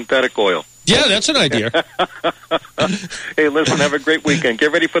get synthetic oil. Yeah, that's an idea. Hey, listen, have a great weekend.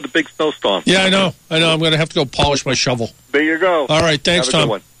 Get ready for the big snowstorm. Yeah, I know. I'm going to have to go polish my shovel. There you go. All right, thanks, have a Tom. good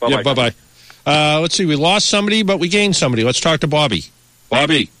one. Bye-bye. Yeah, bye-bye. Let's see. We lost somebody, but we gained somebody. Let's talk to Bobby.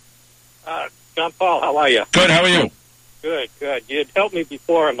 Bobby. John Paul, how are you? Good. How are you? Good. You had helped me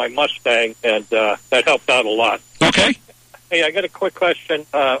before in my Mustang, and that helped out a lot. Okay. Hey, I got a quick question.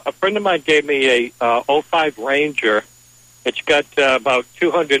 A friend of mine gave me a 05 Ranger. It's got about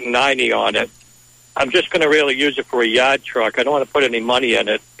 290 on it. I'm just going to really use it for a yard truck. I don't want to put any money in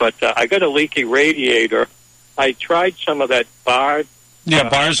it, but I got a leaky radiator. I tried some of that bar. Yeah,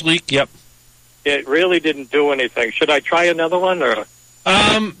 bars leak, yep. It really didn't do anything. Should I try another one? Or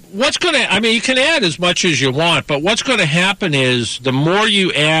you can add as much as you want, but what's going to happen is the more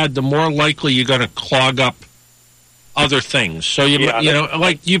you add, the more likely you're going to clog up other things. So, you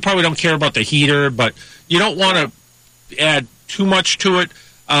probably don't care about the heater, but you don't want to add too much to it.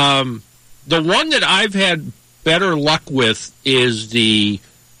 The one that I've had better luck with is the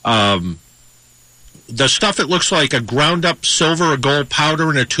stuff that looks like a ground up silver or gold powder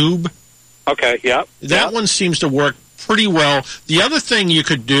in a tube. Okay, yeah. That one seems to work pretty well. The other thing you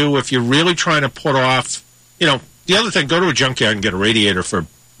could do if you're really trying to put off, go to a junkyard and get a radiator for,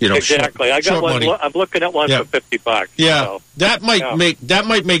 exactly. I got one. Money. I'm looking at one for $50. Yeah, so. that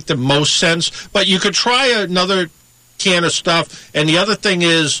might make the most sense. But you could try another can of stuff. And the other thing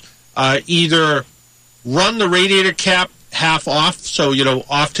is either run the radiator cap half off, so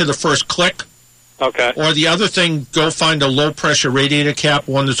off to the first click. Okay. Or the other thing, go find a low pressure radiator cap,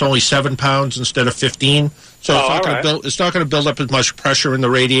 one that's only 7 pounds instead of 15. So it's not going to build up as much pressure in the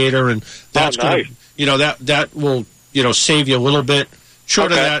radiator, and that's going to, that will save you a little bit.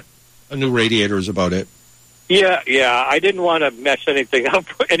 Short of that, a new radiator is about it. Yeah. I didn't want to mess anything up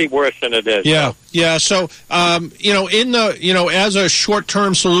any worse than it is. Yeah. So, as a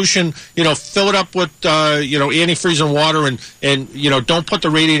short-term solution, fill it up with, antifreeze and water, and don't put the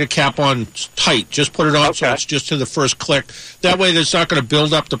radiator cap on tight. Just put it on so it's just to the first click. That way, it's not going to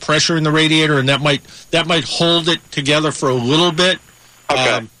build up the pressure in the radiator, and that might hold it together for a little bit.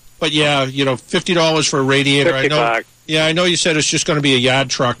 Okay. But yeah, $50 for a radiator. $50. I know you said it's just going to be a yard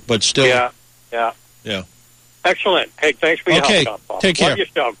truck, but still. Yeah. Excellent. Hey, thanks for your help, John Paul. Take care. Love your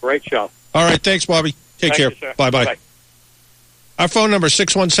show. Great show. All right. Thanks, Bobby. Take care. Bye-bye. Bye. Our phone number is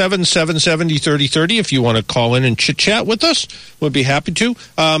 617-770-3030. If you want to call in and chit-chat with us, we'd be happy to.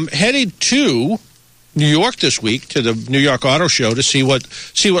 Headed to New York this week to the New York Auto Show to see what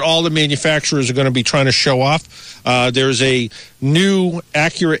all the manufacturers are going to be trying to show off. There's a new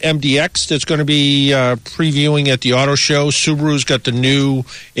Acura MDX that's going to be previewing at the auto show. Subaru's got the new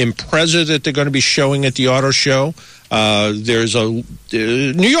Impreza that they're going to be showing at the auto show.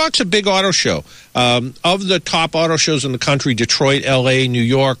 New York's a big auto show. Of the top auto shows in the country, Detroit, L.A., New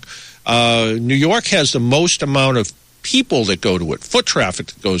York. New York has the most amount of people that go to it, foot traffic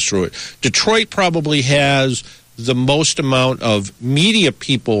that goes through it. Detroit probably has the most amount of media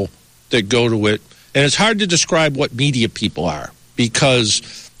people that go to it. And it's hard to describe what media people are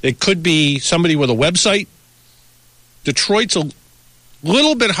because it could be somebody with a website. Detroit's a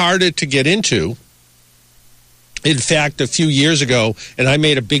little bit harder to get into. In fact, a few years ago, and I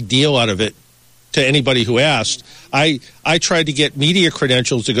made a big deal out of it to anybody who asked, I tried to get media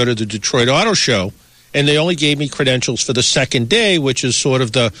credentials to go to the Detroit Auto Show, and they only gave me credentials for the second day, which is sort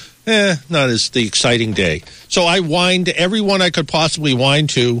of the, not as the exciting day. So I whined everyone I could possibly whine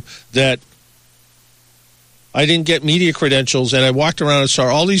to that I didn't get media credentials, and I walked around and saw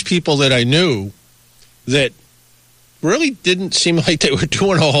all these people that I knew that really didn't seem like they were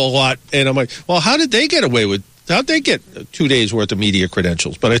doing a whole lot. And I'm like, well, how'd they get 2 days worth of media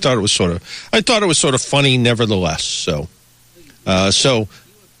credentials? But I thought it was sort of funny nevertheless. So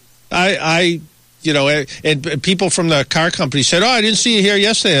I and people from the car company said, I didn't see you here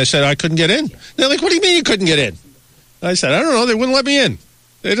yesterday. I said, I couldn't get in. They're like, what do you mean you couldn't get in? I said, I don't know. They wouldn't let me in.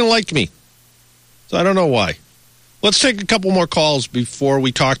 They didn't like me. So I don't know why. Let's take a couple more calls before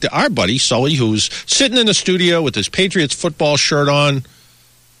we talk to our buddy, Sully, who's sitting in the studio with his Patriots football shirt on.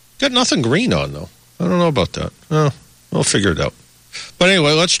 Got nothing green on, though. I don't know about that. Oh, we'll figure it out. But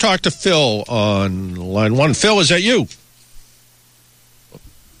anyway, let's talk to Phil on line 1. Phil, is that you?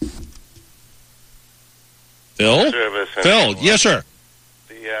 Phil? Phil, yes, sir.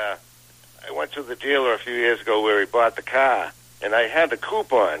 I went to the dealer a few years ago where he bought the car, and I had the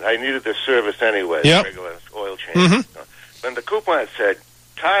coupon. I needed the service anyway, regular oil change. Mm-hmm. And the coupon said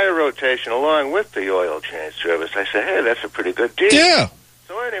tire rotation along with the oil change service. I said, hey, that's a pretty good deal. Yeah.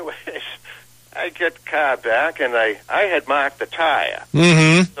 So anyways, I get the car back, and I had marked the tire.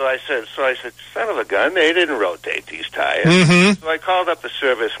 Mm-hmm. So I said, son of a gun, they didn't rotate these tires. Mm-hmm. So I called up the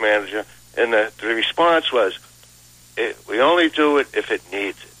service manager, and the response was, we only do it if it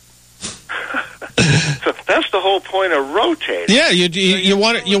needs it. So that's the whole point of rotating. Yeah, you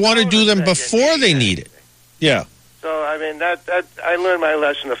want to do them before they need it. Yeah. So I mean that I learned my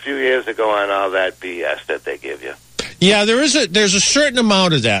lesson a few years ago on all that BS that they give you. Yeah, there's a certain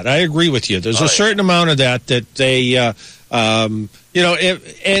amount of that. I agree with you. There's a certain amount of that they part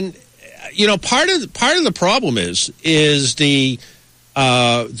of the problem is the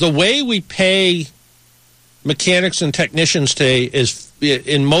way we pay mechanics and technicians today is,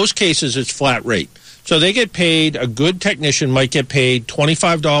 in most cases, it's flat rate. So they get paid, a good technician might get paid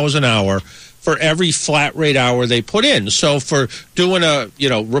 $25 an hour for every flat rate hour they put in. So for doing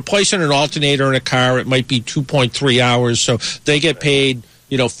replacing an alternator in a car, it might be 2.3 hours. So they get paid,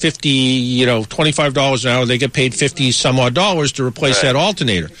 $25 an hour. They get paid $50 some odd dollars to replace that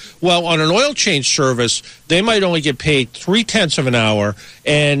alternator. Well, on an oil change service, they might only get paid 0.3 of an hour,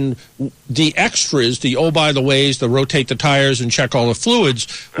 and the extras, by the ways, the rotate the tires and check all the fluids,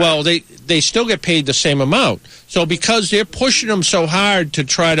 well, they still get paid the same amount. So because they're pushing them so hard to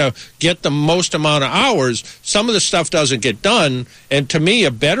try to get the most amount of hours, some of the stuff doesn't get done. And to me,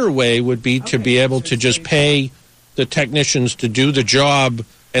 a better way would be to be able to just pay the technicians to do the job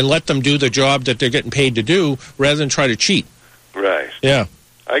and let them do the job that they're getting paid to do rather than try to cheat. Right. Yeah.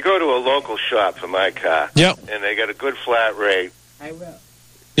 I go to a local shop for my car. Yep. And they got a good flat rate. I will.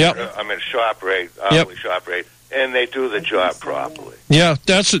 Yep. Shop rate, hourly shop rate, and they do the job properly. Yeah,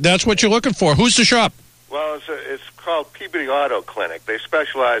 that's what you're looking for. Who's the shop? Well, it's called Peabody Auto Clinic. They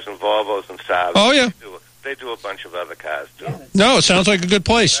specialize in Volvos and Saabs. Oh, yeah. They do a bunch of other cars, too. No, it sounds like a good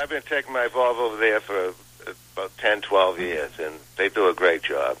place. I've been taking my Volvo over there for about 10, 12 years, and they do a great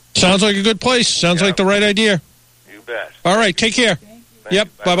job. Sounds like a good place. Sounds like the right idea. You bet. All right, take care. Yep,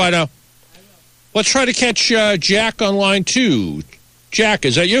 bye-bye now. Let's try to catch Jack on line 2. Jack,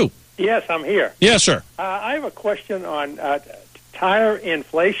 is that you? Yes, I'm here. Yes, sir. I have a question on tire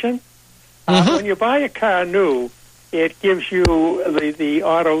inflation. When you buy a car new, it gives you the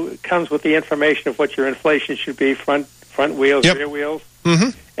auto comes with the information of what your inflation should be, front wheels, rear wheels.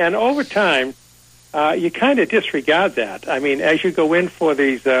 Mm-hmm. And over time, you kind of disregard that. I mean, as you go in for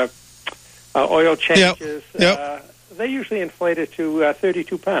these oil changes, they usually inflate it to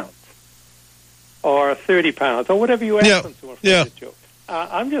 32 pounds or 30 pounds or whatever you ask them to inflate it to.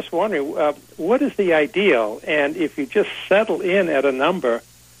 I'm just wondering, what is the ideal? And if you just settle in at a number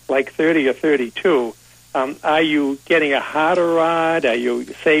like 30 or 32, are you getting a harder ride? Are you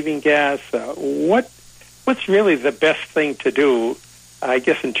saving gas? What's really the best thing to do, I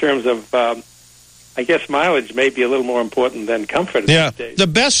guess, in terms of, mileage may be a little more important than comfort these days. The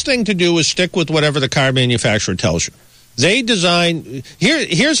best thing to do is stick with whatever the car manufacturer tells you. They design,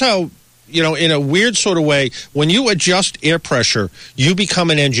 here's how, in a weird sort of way, when you adjust air pressure, you become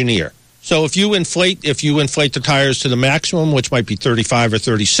an engineer. So if you inflate the tires to the maximum, which might be 35 or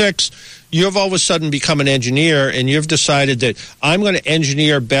 36, you've all of a sudden become an engineer, and you've decided that I'm going to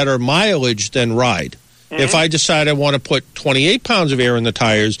engineer better mileage than ride. Mm-hmm. If I decide I want to put 28 pounds of air in the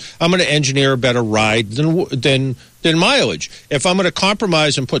tires, I'm going to engineer a better ride than mileage. If I'm going to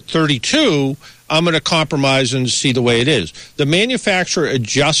compromise and put 32, I'm going to compromise and see the way it is. The manufacturer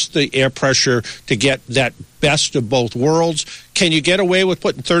adjusts the air pressure to get that best of both worlds. Can you get away with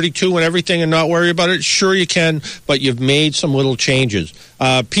putting 32 and everything and not worry about it? Sure you can, but you've made some little changes.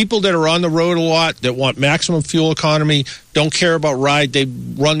 People that are on the road a lot, that want maximum fuel economy, don't care about ride, they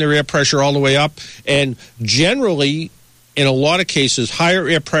run their air pressure all the way up. And generally, in a lot of cases, higher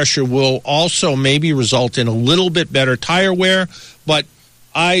air pressure will also maybe result in a little bit better tire wear, but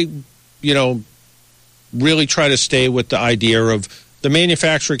I, really try to stay with the idea of the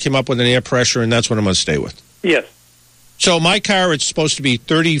manufacturer came up with an air pressure, and that's what I'm going to stay with. Yes. So my car, it's supposed to be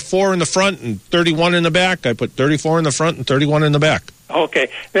 34 in the front and 31 in the back. I put 34 in the front and 31 in the back.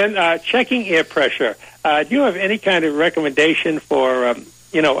 Okay. Then checking air pressure. Do you have any kind of recommendation for,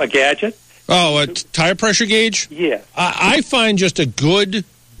 a gadget? Oh, a tire pressure gauge? Yes. I find just a good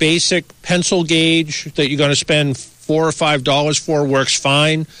basic pencil gauge that you're going to spend $4 or $5 for works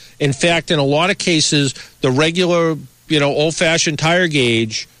fine. In fact, in a lot of cases, the regular, old-fashioned tire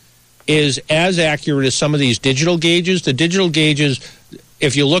gauge is as accurate as some of these digital gauges. The digital gauges,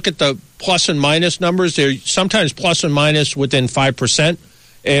 if you look at the plus and minus numbers, they're sometimes plus and minus within 5%,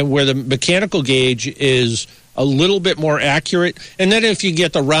 and where the mechanical gauge is a little bit more accurate. And then if you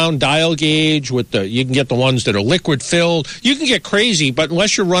get the round dial gauge you can get the ones that are liquid filled. You can get crazy, but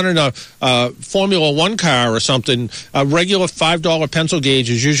unless you're running a Formula One car or something, a regular $5 pencil gauge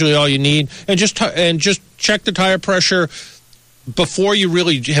is usually all you need. And just check the tire pressure before you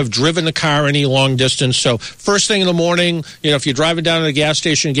really have driven the car any long distance. So first thing in the morning, if you're driving down to the gas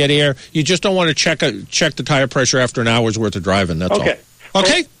station to get air, you just don't want to check the tire pressure after an hour's worth of driving. That's all. Okay. Well,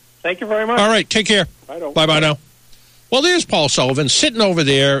 thank you very much. All right, take care. Bye-bye now. Well, there's Paul Sullivan sitting over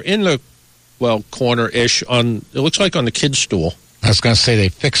there in the, corner-ish it looks like on the kid's stool. I was going to say they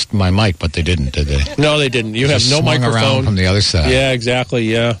fixed my mic, but they didn't, did they? No, they didn't. You have no microphone. Around from the other side. Yeah, exactly,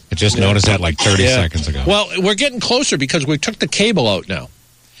 yeah. I just noticed that like 30 seconds ago. Well, we're getting closer because we took the cable out now.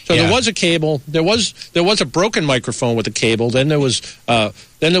 So there was a cable. There was a broken microphone with a cable. Then there was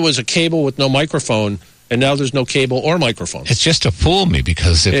a cable with no microphone. And now there's no cable or microphone. It's just to fool me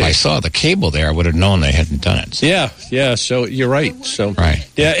because if I saw the cable there, I would have known they hadn't done it. So. Yeah. So you're right. So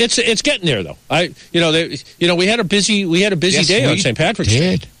yeah, it's getting there though. We had a busy day on St. Patrick's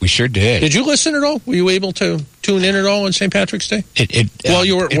Day. We sure did. Did you listen at all? Were you able to tune in at all on St. Patrick's Day? While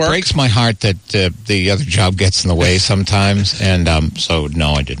you were at work? It breaks my heart that the other job gets in the way sometimes, and so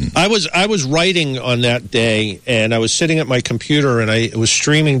no, I didn't. I was writing on that day, and I was sitting at my computer, and I was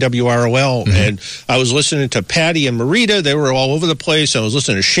streaming WROL, and I was listening to Patty and Marita. They were all over the place. I was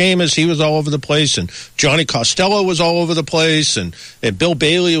listening to Seamus. He was all over the place. And Johnny Costello was all over the place. And Bill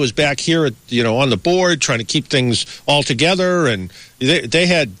Bailey was back here on the board trying to keep things all together. And they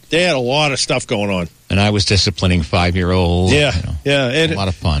had a lot of stuff going on. And I was disciplining 5-year-olds. Yeah. And a lot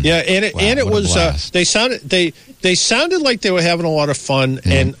of fun. Yeah, and it was they sounded like they were having a lot of fun.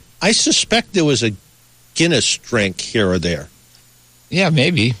 Mm-hmm. And I suspect there was a Guinness drink here or there. Yeah,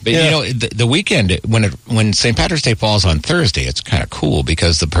 maybe. But, the weekend, when St. Patrick's Day falls on Thursday, it's kind of cool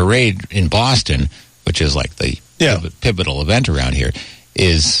because the parade in Boston, which is like the pivotal event around here,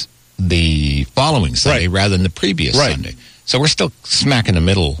 is the following Sunday rather than the previous Sunday. So we're still smack in the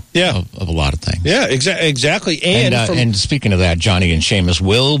middle of a lot of things. Yeah, exactly. And speaking of that, Johnny and Seamus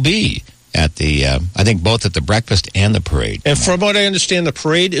will be at the, I think both at the breakfast and the parade. And from what I understand, the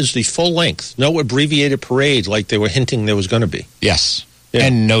parade is the full length, no abbreviated parade like they were hinting there was going to be. Yes. Yeah.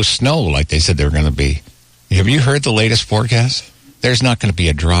 And no snow like they said they were going to be. Have you heard the latest forecast? There's not going to be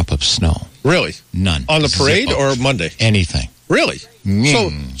a drop of snow. Really? None. On the parade or Monday? Anything. Really?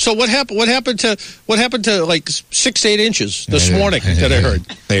 So what happened? What happened to like 6 to 8 inches this morning that I heard?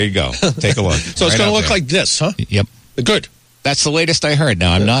 There you go. Take a look. So it's going to look like this, huh? Yep. Good. That's the latest I heard.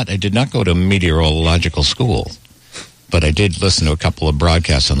 Now I did not go to meteorological school, but I did listen to a couple of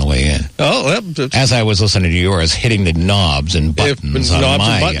broadcasts on the way in. As I was listening to yours, hitting the knobs and buttons on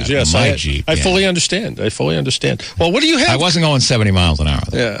my Jeep. I fully understand. Well, what do you have? I wasn't going 70 miles an hour,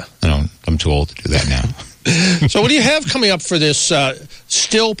 though. Yeah. I'm too old to do that now. So what do you have coming up for this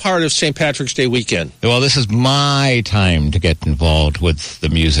still part of St. Patrick's Day weekend? Well, this is my time to get involved with the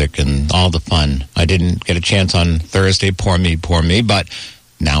music and all the fun. I didn't get a chance on Thursday, poor me, but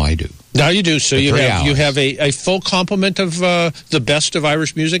now I do. Now you do. So you have a full complement of the best of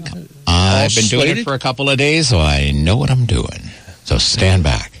Irish music? I've been doing it for a couple of days, so I know what I'm doing. So stand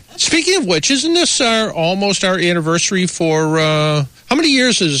back. Speaking of which, isn't this almost our anniversary for... how many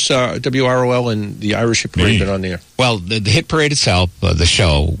years has WROL and the Irish Hit Parade been on the air? Well, the Hit Parade itself, the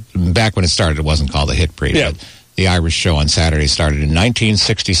show, back when it started, it wasn't called the Hit Parade. Yeah. But the Irish show on Saturday started in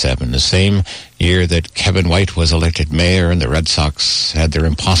 1967, the same year that Kevin White was elected mayor and the Red Sox had their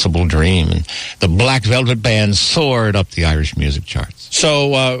impossible dream. And the Black Velvet Band soared up the Irish music charts.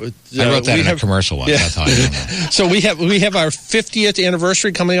 So I wrote that in a commercial once. Yeah. That's how I know that. So we have our 50th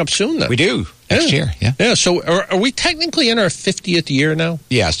anniversary coming up soon then. We do. Next year, yeah. Yeah, so are we technically in our 50th year now?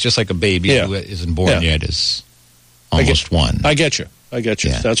 Yes, just like a baby who isn't born yet is almost one. I get you.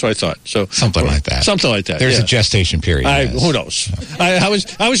 Yeah. That's what I thought. So something like that. There's a gestation period. Who knows? I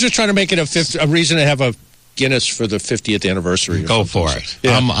was just trying to make it a reason to have a Guinness for the 50th anniversary. Go for it.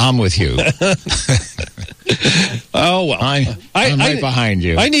 Yeah. I'm with you. Oh well, I'm right behind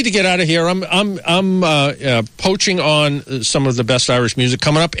you. I need to get out of here. I'm poaching on some of the best Irish music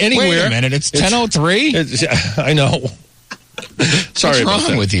coming up anywhere. Wait a minute, it's 10:03. I know. Sorry, what's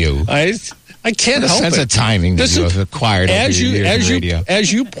wrong with you? I can't help it. Sense of timing that you have acquired over your years in radio.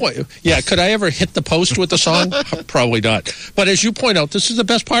 As you point, could I ever hit the post with the song? Probably not. But as you point out, this is the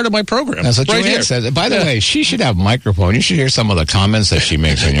best part of my program. That's what Joanne says. By the way, she should have a microphone. You should hear some of the comments that she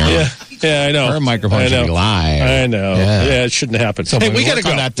makes on your own. Yeah, I know. Her microphone should be live. I know. Yeah, it shouldn't happen. So hey, we got to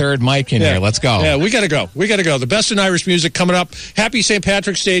go. On that third mic in here. Let's go. Yeah, we got to go. We got to go. The best in Irish music coming up. Happy St.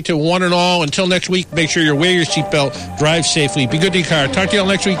 Patrick's Day to one and all. Until next week, make sure you wear your seatbelt, drive safely, be good to your car. Talk to you all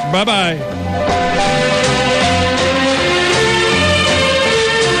next week. Bye-bye.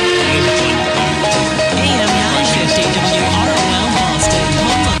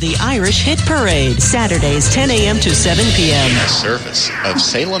 The Irish Hit Parade, Saturdays 10 a.m. to 7 p.m. A service of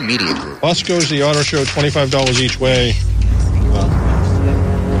Salem Media Group. Bus goes the auto show, $25 each way.